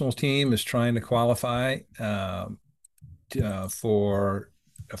national team is trying to qualify for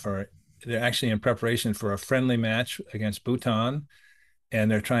they're actually in preparation for a friendly match against Bhutan, and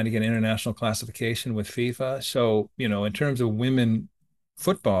they're trying to get international classification with FIFA. So, in terms of women's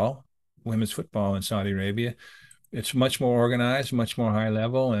football in Saudi Arabia, it's much more organized, much more high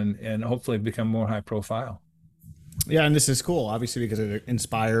level, and hopefully become more high profile. Yeah, and this is cool, obviously, because it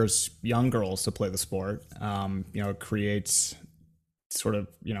inspires young girls to play the sport. It creates sort of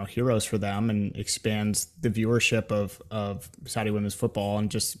heroes for them and expands the viewership of Saudi women's football, and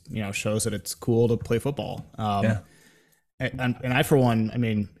just shows that it's cool to play football. And I, for one, I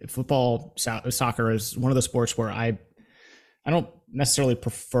mean, soccer is one of the sports where I don't necessarily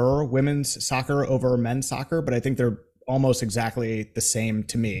prefer women's soccer over men's soccer, but I think they're almost exactly the same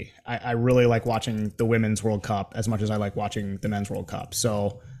to me. I really like watching the Women's World Cup as much as I like watching the Men's World Cup.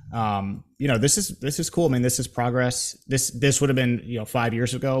 So this is cool. I mean, this is progress. This would have been, 5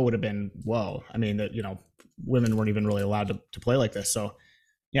 years ago would have been, whoa. I mean, that, women weren't even really allowed to play like this. So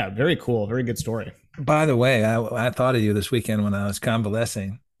yeah, very cool. Very good story. By the way, I thought of you this weekend when I was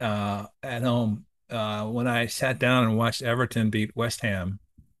convalescing at home, when I sat down and watched Everton beat West Ham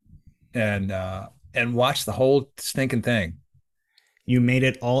and watched the whole stinking thing. You made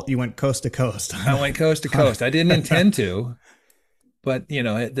it all. You went coast to coast. I went coast to coast. I didn't intend to. But,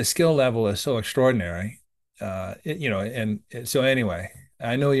 the skill level is so extraordinary, and so anyway,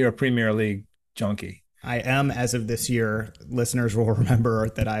 I know you're a Premier League junkie. I am, as of this year. Listeners will remember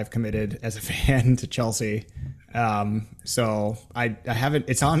that I've committed as a fan to Chelsea. So I haven't,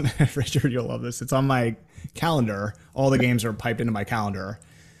 it's on, Richard, you'll love this. It's on my calendar. All the games are piped into my calendar.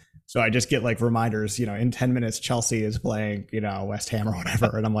 So I just get like reminders, in 10 minutes, Chelsea is playing, West Ham or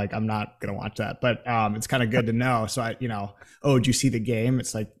whatever. And I'm like, I'm not going to watch that, but it's kind of good to know. So did you see the game?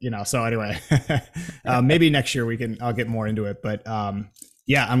 It's like, so anyway, maybe next year I'll get more into it. But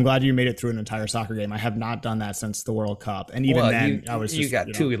yeah, I'm glad you made it through an entire soccer game. I have not done that since the World Cup. And even then I was just, you got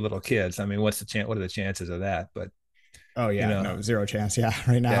 2 little kids. I mean, what are the chances of that? But oh yeah, no, zero chance. Yeah.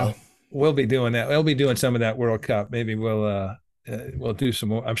 Right now. Yeah, we'll be doing that. We'll be doing some of that World Cup. Maybe we'll we'll do some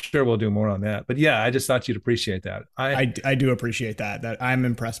more. I'm sure we'll do more on that. But yeah, I just thought you'd appreciate that. I do appreciate that. That I'm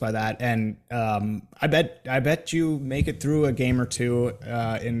impressed by that, and I bet you make it through a game or two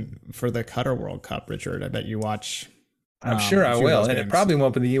in for the Qatar World Cup, Richard. I bet you watch I'm sure a I few of will, those and it games. probably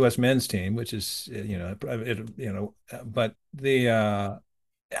won't be the U.S. men's team, which is but the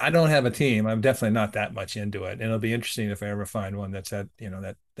I don't have a team. I'm definitely not that much into it, and it'll be interesting if I ever find one that's at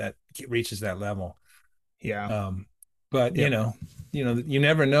that reaches that level. Yeah. Um, but Yep. you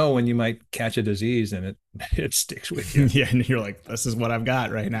never know when you might catch a disease and it it sticks with you. Yeah, and you're like, this is what I've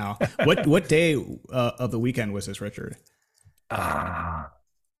got right now. What day of the weekend was this, Richard? Ah,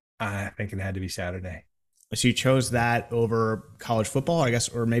 I think it had to be Saturday. So you chose that over college football, I guess,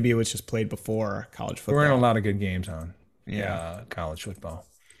 or maybe it was just played before college There weren't a football. lot of good games on. Yeah. Yeah, college football.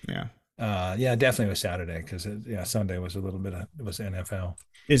 Yeah. Yeah, definitely was Saturday because yeah, Sunday was a little bit of it was NFL.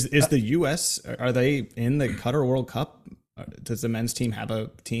 Is the U.S. Are they in the Qatar World Cup? Does the men's team have a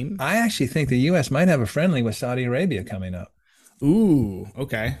team? I actually think the U.S. might have a friendly with Saudi Arabia coming up. Ooh,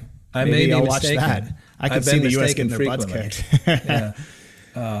 okay. I may Maybe be I'll watch that. mistaken. I could I've see been the U.S. mistaken getting their butts frequently. kicked. Yeah.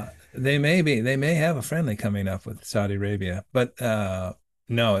 They may have a friendly coming up with Saudi Arabia, but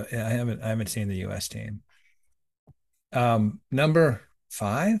no, I haven't seen the U.S. team. Number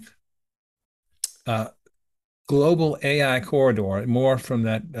five, uh, global AI corridor. More from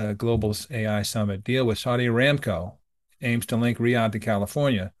that global AI summit. Deal with Saudi Aramco aims to link Riyadh to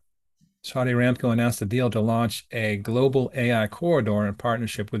California. Saudi Aramco announced a deal to launch a global AI corridor in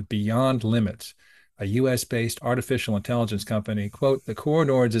partnership with Beyond Limits, a US-based artificial intelligence company. Quote, the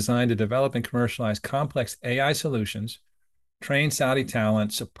corridor is designed to develop and commercialize complex AI solutions, train Saudi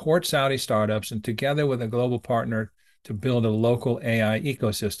talent, support Saudi startups, and together with a global partner to build a local AI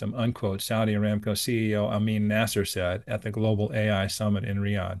ecosystem, unquote, Saudi Aramco CEO Amin Nasser said at the Global AI Summit in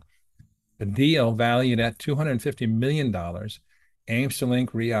Riyadh. The deal, valued at $250 million, aims to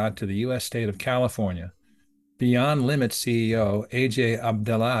link Riyadh to the U.S. state of California. Beyond Limits CEO AJ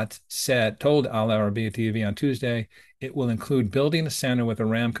Abdelat told Al Arabiya TV on Tuesday, it will include building a center with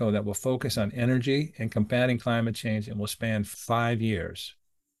Aramco that will focus on energy and combating climate change and will span 5 years.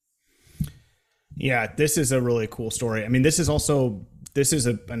 Yeah, this is a really cool story. I mean, this is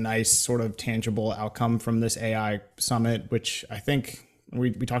a nice sort of tangible outcome from this AI summit, which I think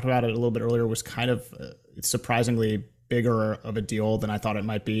we talked about it a little bit earlier, was kind of surprisingly bigger of a deal than I thought it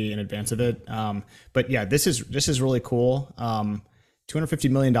might be in advance of it. But yeah, this is really cool. $250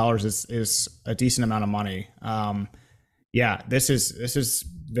 million is a decent amount of money. Yeah, this is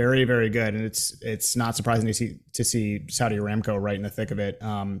very very good, and it's not surprising to see Saudi Aramco right in the thick of it.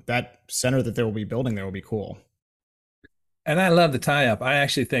 That center that they will be building there will be cool. And I love the tie-up. I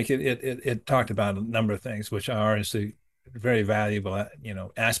actually think it talked about a number of things, which are obviously very valuable,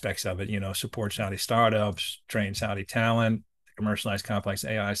 aspects of it. Support Saudi startups, train Saudi talent, commercialize complex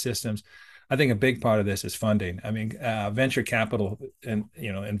AI systems. I think a big part of this is funding. I mean, venture capital and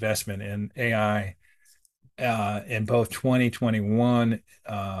investment in AI in both 2021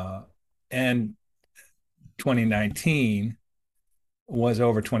 and 2019 was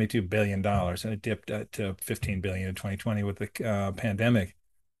over $22 billion, and it dipped to 15 billion in 2020 with the pandemic.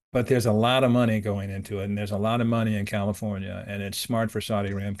 But there's a lot of money going into it, and there's a lot of money in California, and it's smart for Saudi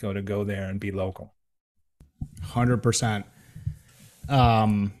Aramco to go there and be local. 100%.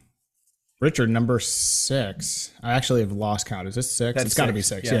 Um, Richard, number six. I actually have lost count. Is this six? That's It's got to be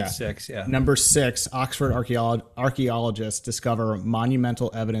six. six. Yeah, Yeah. it's six. Yeah. Number six, Oxford archaeologists discover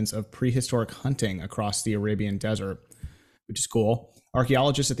monumental evidence of prehistoric hunting across the Arabian Desert, which is cool.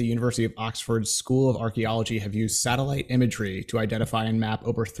 Archaeologists at the University of Oxford's School of Archaeology have used satellite imagery to identify and map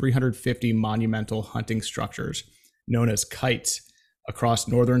over 350 monumental hunting structures known as kites across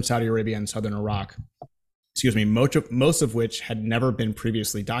northern Saudi Arabia and southern Iraq. Excuse me, most of which had never been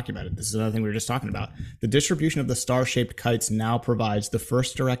previously documented. This is another thing we were just talking about. The distribution of the star-shaped kites now provides the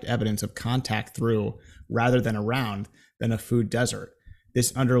first direct evidence of contact through, rather than around, than a food desert.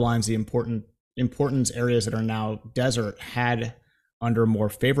 This underlines the importance areas that are now desert had under more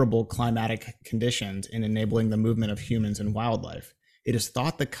favorable climatic conditions in enabling the movement of humans and wildlife. It is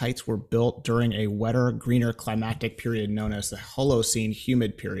thought the kites were built during a wetter, greener climatic period known as the Holocene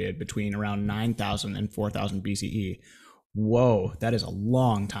humid period between around 9,000 and 4,000 BCE. Whoa, that is a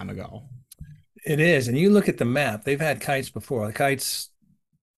long time ago. It is. And you look at the map, they've had kites before. The kites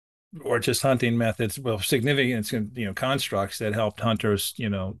or just hunting methods, well, significant, constructs that helped hunters,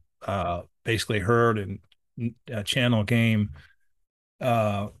 basically herd and channel game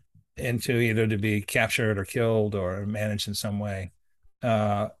uh, into either to be captured or killed or managed in some way.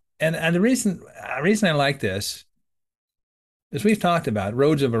 And the reason I like this is we've talked about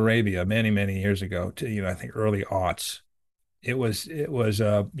Roads of Arabia many years ago to I think early aughts.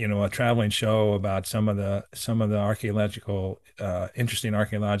 a traveling show about some of the archaeological interesting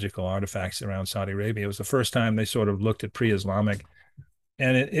archaeological artifacts around Saudi Arabia. It was the first time they sort of looked at pre-Islamic,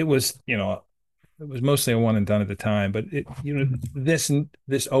 and it was it was mostly a one and done at the time, but this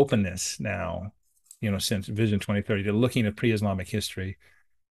openness now, since Vision 2030 to looking at pre-Islamic history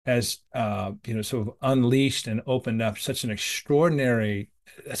has sort of unleashed and opened up such extraordinary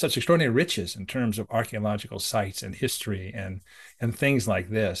riches in terms of archaeological sites and history and things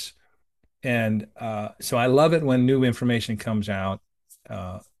like this. And so I love it when new information comes out,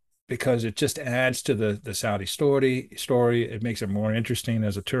 uh, because it just adds to the Saudi story. It makes it more interesting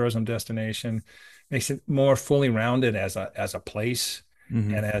as a tourism destination, makes it more fully rounded as a place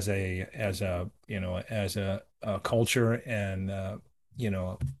Hmm. and as a culture, and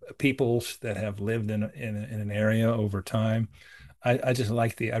peoples that have lived in an area over time. I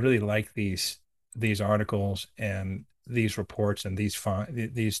really like these articles and these reports and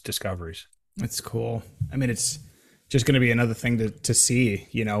these discoveries. It's cool. I mean, it's just going to be another thing to see,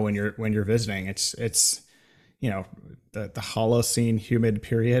 when you're visiting. It's the Holocene humid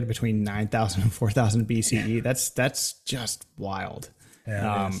period between 9,000 and 4,000 BCE. That's just wild.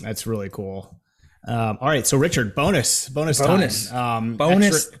 Yeah, it is. That's really cool. All right, so Richard, bonus time.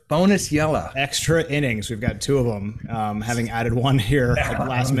 Bonus, bonus, Yallah. Extra innings. We've got two of them. Having added one here at the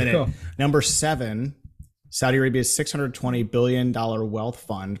last minute. Cool. Number 7, Saudi Arabia's $620 billion wealth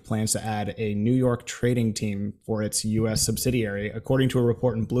fund plans to add a New York trading team for its U.S. subsidiary. According to a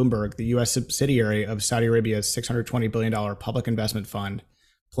report in Bloomberg, the U.S. subsidiary of Saudi Arabia's $620 billion public investment fund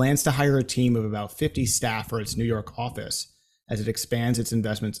plans to hire a team of about 50 staff for its New York office as it expands its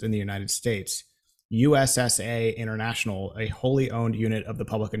investments in the United States. USSA International, a wholly owned unit of the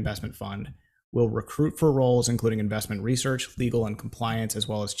Public Investment Fund, will recruit for roles including investment research, legal, and compliance, as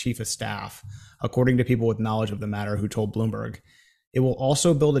well as chief of staff, according to people with knowledge of the matter who told Bloomberg. It will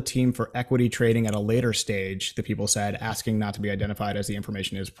also build a team for equity trading at a later stage, the people said, asking not to be identified as the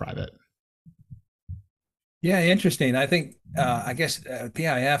information is private. Yeah, interesting. I think I guess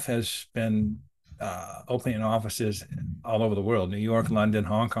PIF has been opening offices all over the world: New York, London,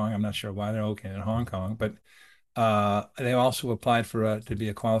 Hong Kong. I'm not sure why they're opening in Hong Kong, but they also applied for to be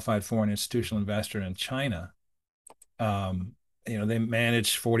a qualified foreign institutional investor in China. They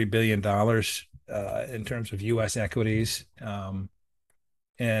manage $40 billion in terms of U.S. equities, and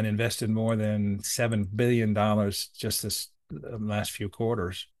invested more than $7 billion just this last few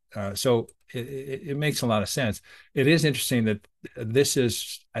quarters. So it makes a lot of sense. It is interesting that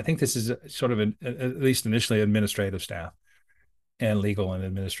I think this is sort of at least initially administrative staff and legal and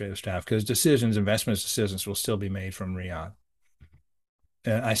administrative staff, because investment decisions will still be made from Riyadh.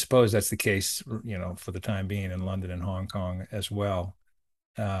 And I suppose that's the case, for the time being in London and Hong Kong as well,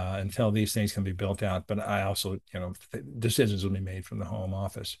 until these things can be built out. But I also, decisions will be made from the home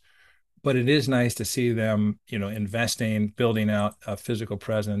office. But it is nice to see them, investing, building out a physical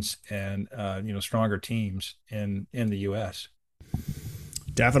presence and, stronger teams in the U.S.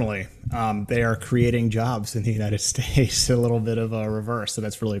 Definitely. They are creating jobs in the United States, a little bit of a reverse. So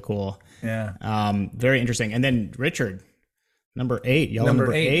that's really cool. Yeah. Very interesting. And then Richard, number 8, Yallah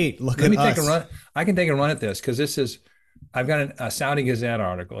number 8. Look Let at me us. take a run. I can take a run at this because I've got a Saudi Gazette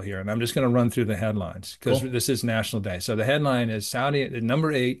article here, and I'm just going to run through the headlines because Cool. this is National Day. So the headline is Saudi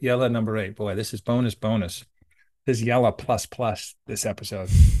number 8, Yallah number 8. Boy, this is bonus. This is Yallah plus this episode.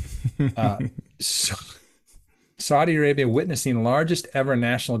 So Saudi Arabia witnessing largest ever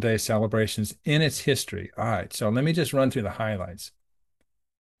National Day celebrations in its history. All right, so let me just run through the highlights.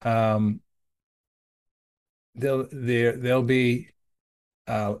 There'll be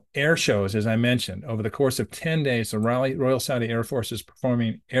air shows, as I mentioned, over the course of 10 days. The Royal Saudi Air Force is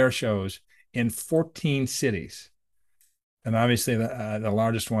performing air shows in 14 cities, and obviously the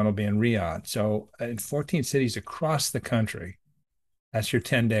largest one will be in Riyadh. So in 14 cities across the country. That's your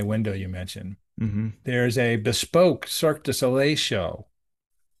 10-day window you mentioned. Mm-hmm. There's a bespoke Cirque du Soleil show.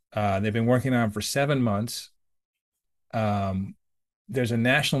 They've been working on for 7 months. There's a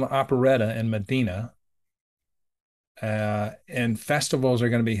national operetta in Medina. And festivals are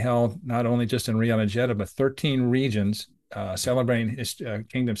going to be held not only just in Riyadh and Jeddah, but 13 regions celebrating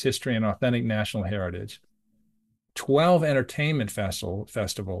Kingdom's history and authentic national heritage. 12 entertainment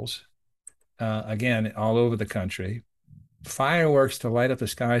festivals, again, all over the country. Fireworks to light up the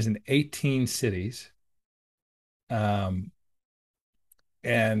skies in 18 cities. And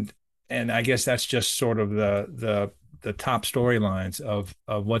I guess that's just sort of the top storylines of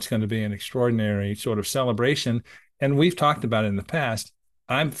what's going to be an extraordinary sort of celebration. And we've talked about it in the past.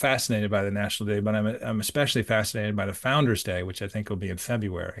 I'm fascinated by the National Day, but I'm especially fascinated by the Founders Day, which I think will be in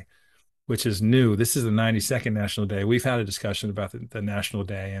February. which is new. This is the 92nd National Day. We've had a discussion about the National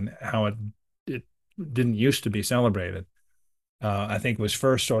Day and how it didn't used to be celebrated. I think it was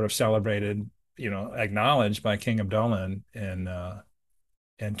first sort of celebrated, acknowledged by King Abdullah in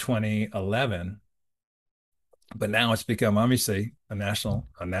 2011. But now it's become obviously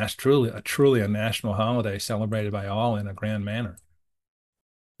truly a national holiday celebrated by all in a grand manner.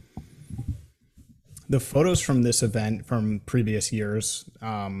 The photos from this event from previous years,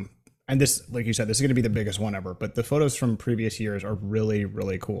 and this, like you said, this is going to be the biggest one ever, but the photos from previous years are really,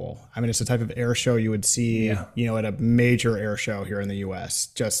 really cool. I mean, it's the type of air show you would see, at a major air show here in the US,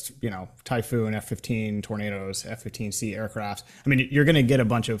 just, Typhoon, F-15 tornadoes, F-15C aircrafts. I mean, you're going to get a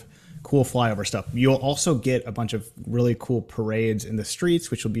bunch of cool flyover stuff. You'll also get a bunch of really cool parades in the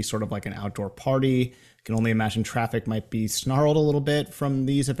streets, which will be sort of like an outdoor party. I can only imagine traffic might be snarled a little bit from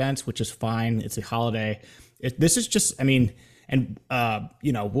these events, which is fine. It's a holiday. This is just, I mean, and,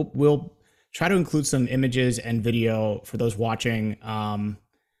 we'll try to include some images and video for those watching on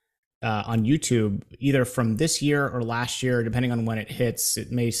YouTube, either from this year or last year, depending on when it hits.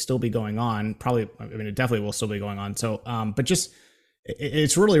 It may still be going on. Probably, I mean, it definitely will still be going on. So, but just,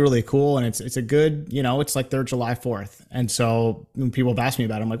 it's really, really cool. And it's a good, it's like their July 4th. And so when people have asked me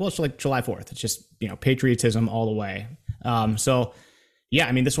about it, I'm like, well, it's like July 4th. It's just, patriotism all the way. So yeah,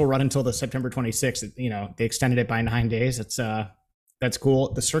 I mean, this will run until the September 26th. They extended it by 9 days. That's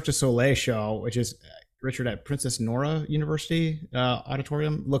cool. The Cirque du Soleil show, which is Richard at Princess Nora University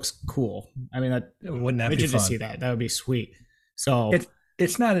Auditorium, looks cool. I mean, wouldn't that be fun? To see that would be sweet. So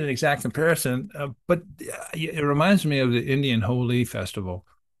it's not an exact comparison, but it reminds me of the Indian Holi Festival.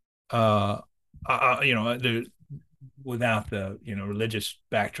 Without the religious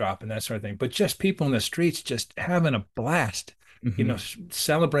backdrop and that sort of thing, but just people in the streets just having a blast.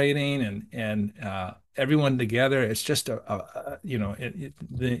 Celebrating and everyone together. It's just the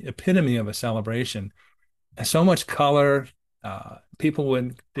epitome of a celebration. And so much color, people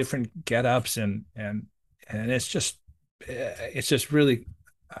in different get-ups, and it's just really,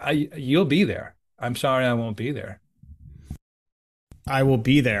 you'll be there. I'm sorry I won't be there. I will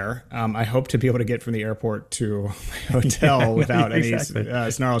be there. I hope to be able to get from the airport to my hotel without any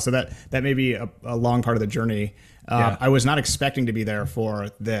snarl. So that may be a long part of the journey. I was not expecting to be there for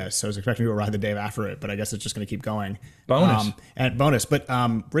this. I was expecting to ride the day after it, but I guess it's just going to keep going. Bonus. But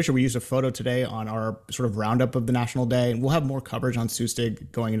Richard, we used a photo today on our sort of roundup of the National Day, and we'll have more coverage on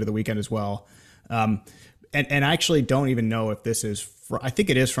Sustig going into the weekend as well. And I actually don't even know if this is, I think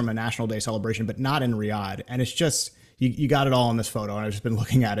it is from a National Day celebration, but not in Riyadh. And it's just, you got it all in this photo, and I've just been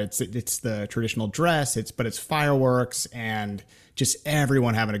looking at it. It's the traditional dress, but it's fireworks and just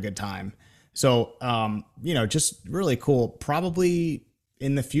everyone having a good time. So, just really cool. Probably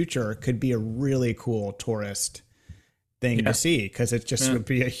in the future could be a really cool tourist thing to see, because it just would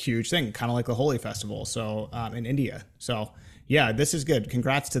be a huge thing, kind of like the Holi Festival. So in India. So yeah, this is good.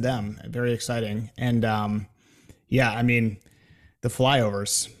 Congrats to them. Very exciting. And I mean, the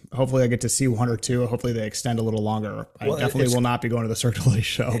flyovers. Hopefully I get to see one or two. Hopefully they extend a little longer. I definitely will not be going to the Cirque du Soleil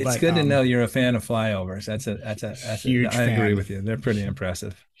show. It's good to know you're a fan of flyovers. That's a huge fan. I agree with you. They're pretty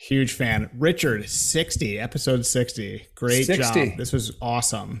impressive. Huge fan. Richard, episode 60. Great 60. Job. This was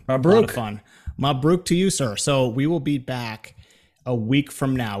awesome. Mabruk. A lot of fun. Mabruk to you, sir. So we will be back a week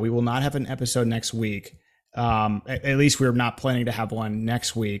from now. We will not have an episode next week. At least we're not planning to have one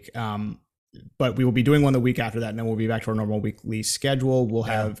next week. But we will be doing one the week after that, and then we'll be back to our normal weekly schedule. We'll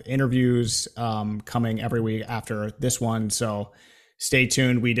have interviews coming every week after this one, so stay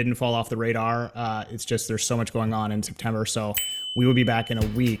tuned. We didn't fall off the radar. It's just there's so much going on in September, so we will be back in a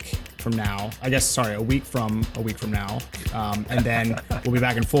week from now. A week from now, and then we'll be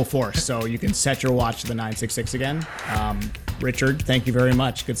back in full force. So you can set your watch to the 966 again. Richard, thank you very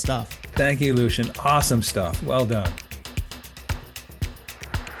much. Good stuff. Thank you, Lucien. Awesome stuff. Well done.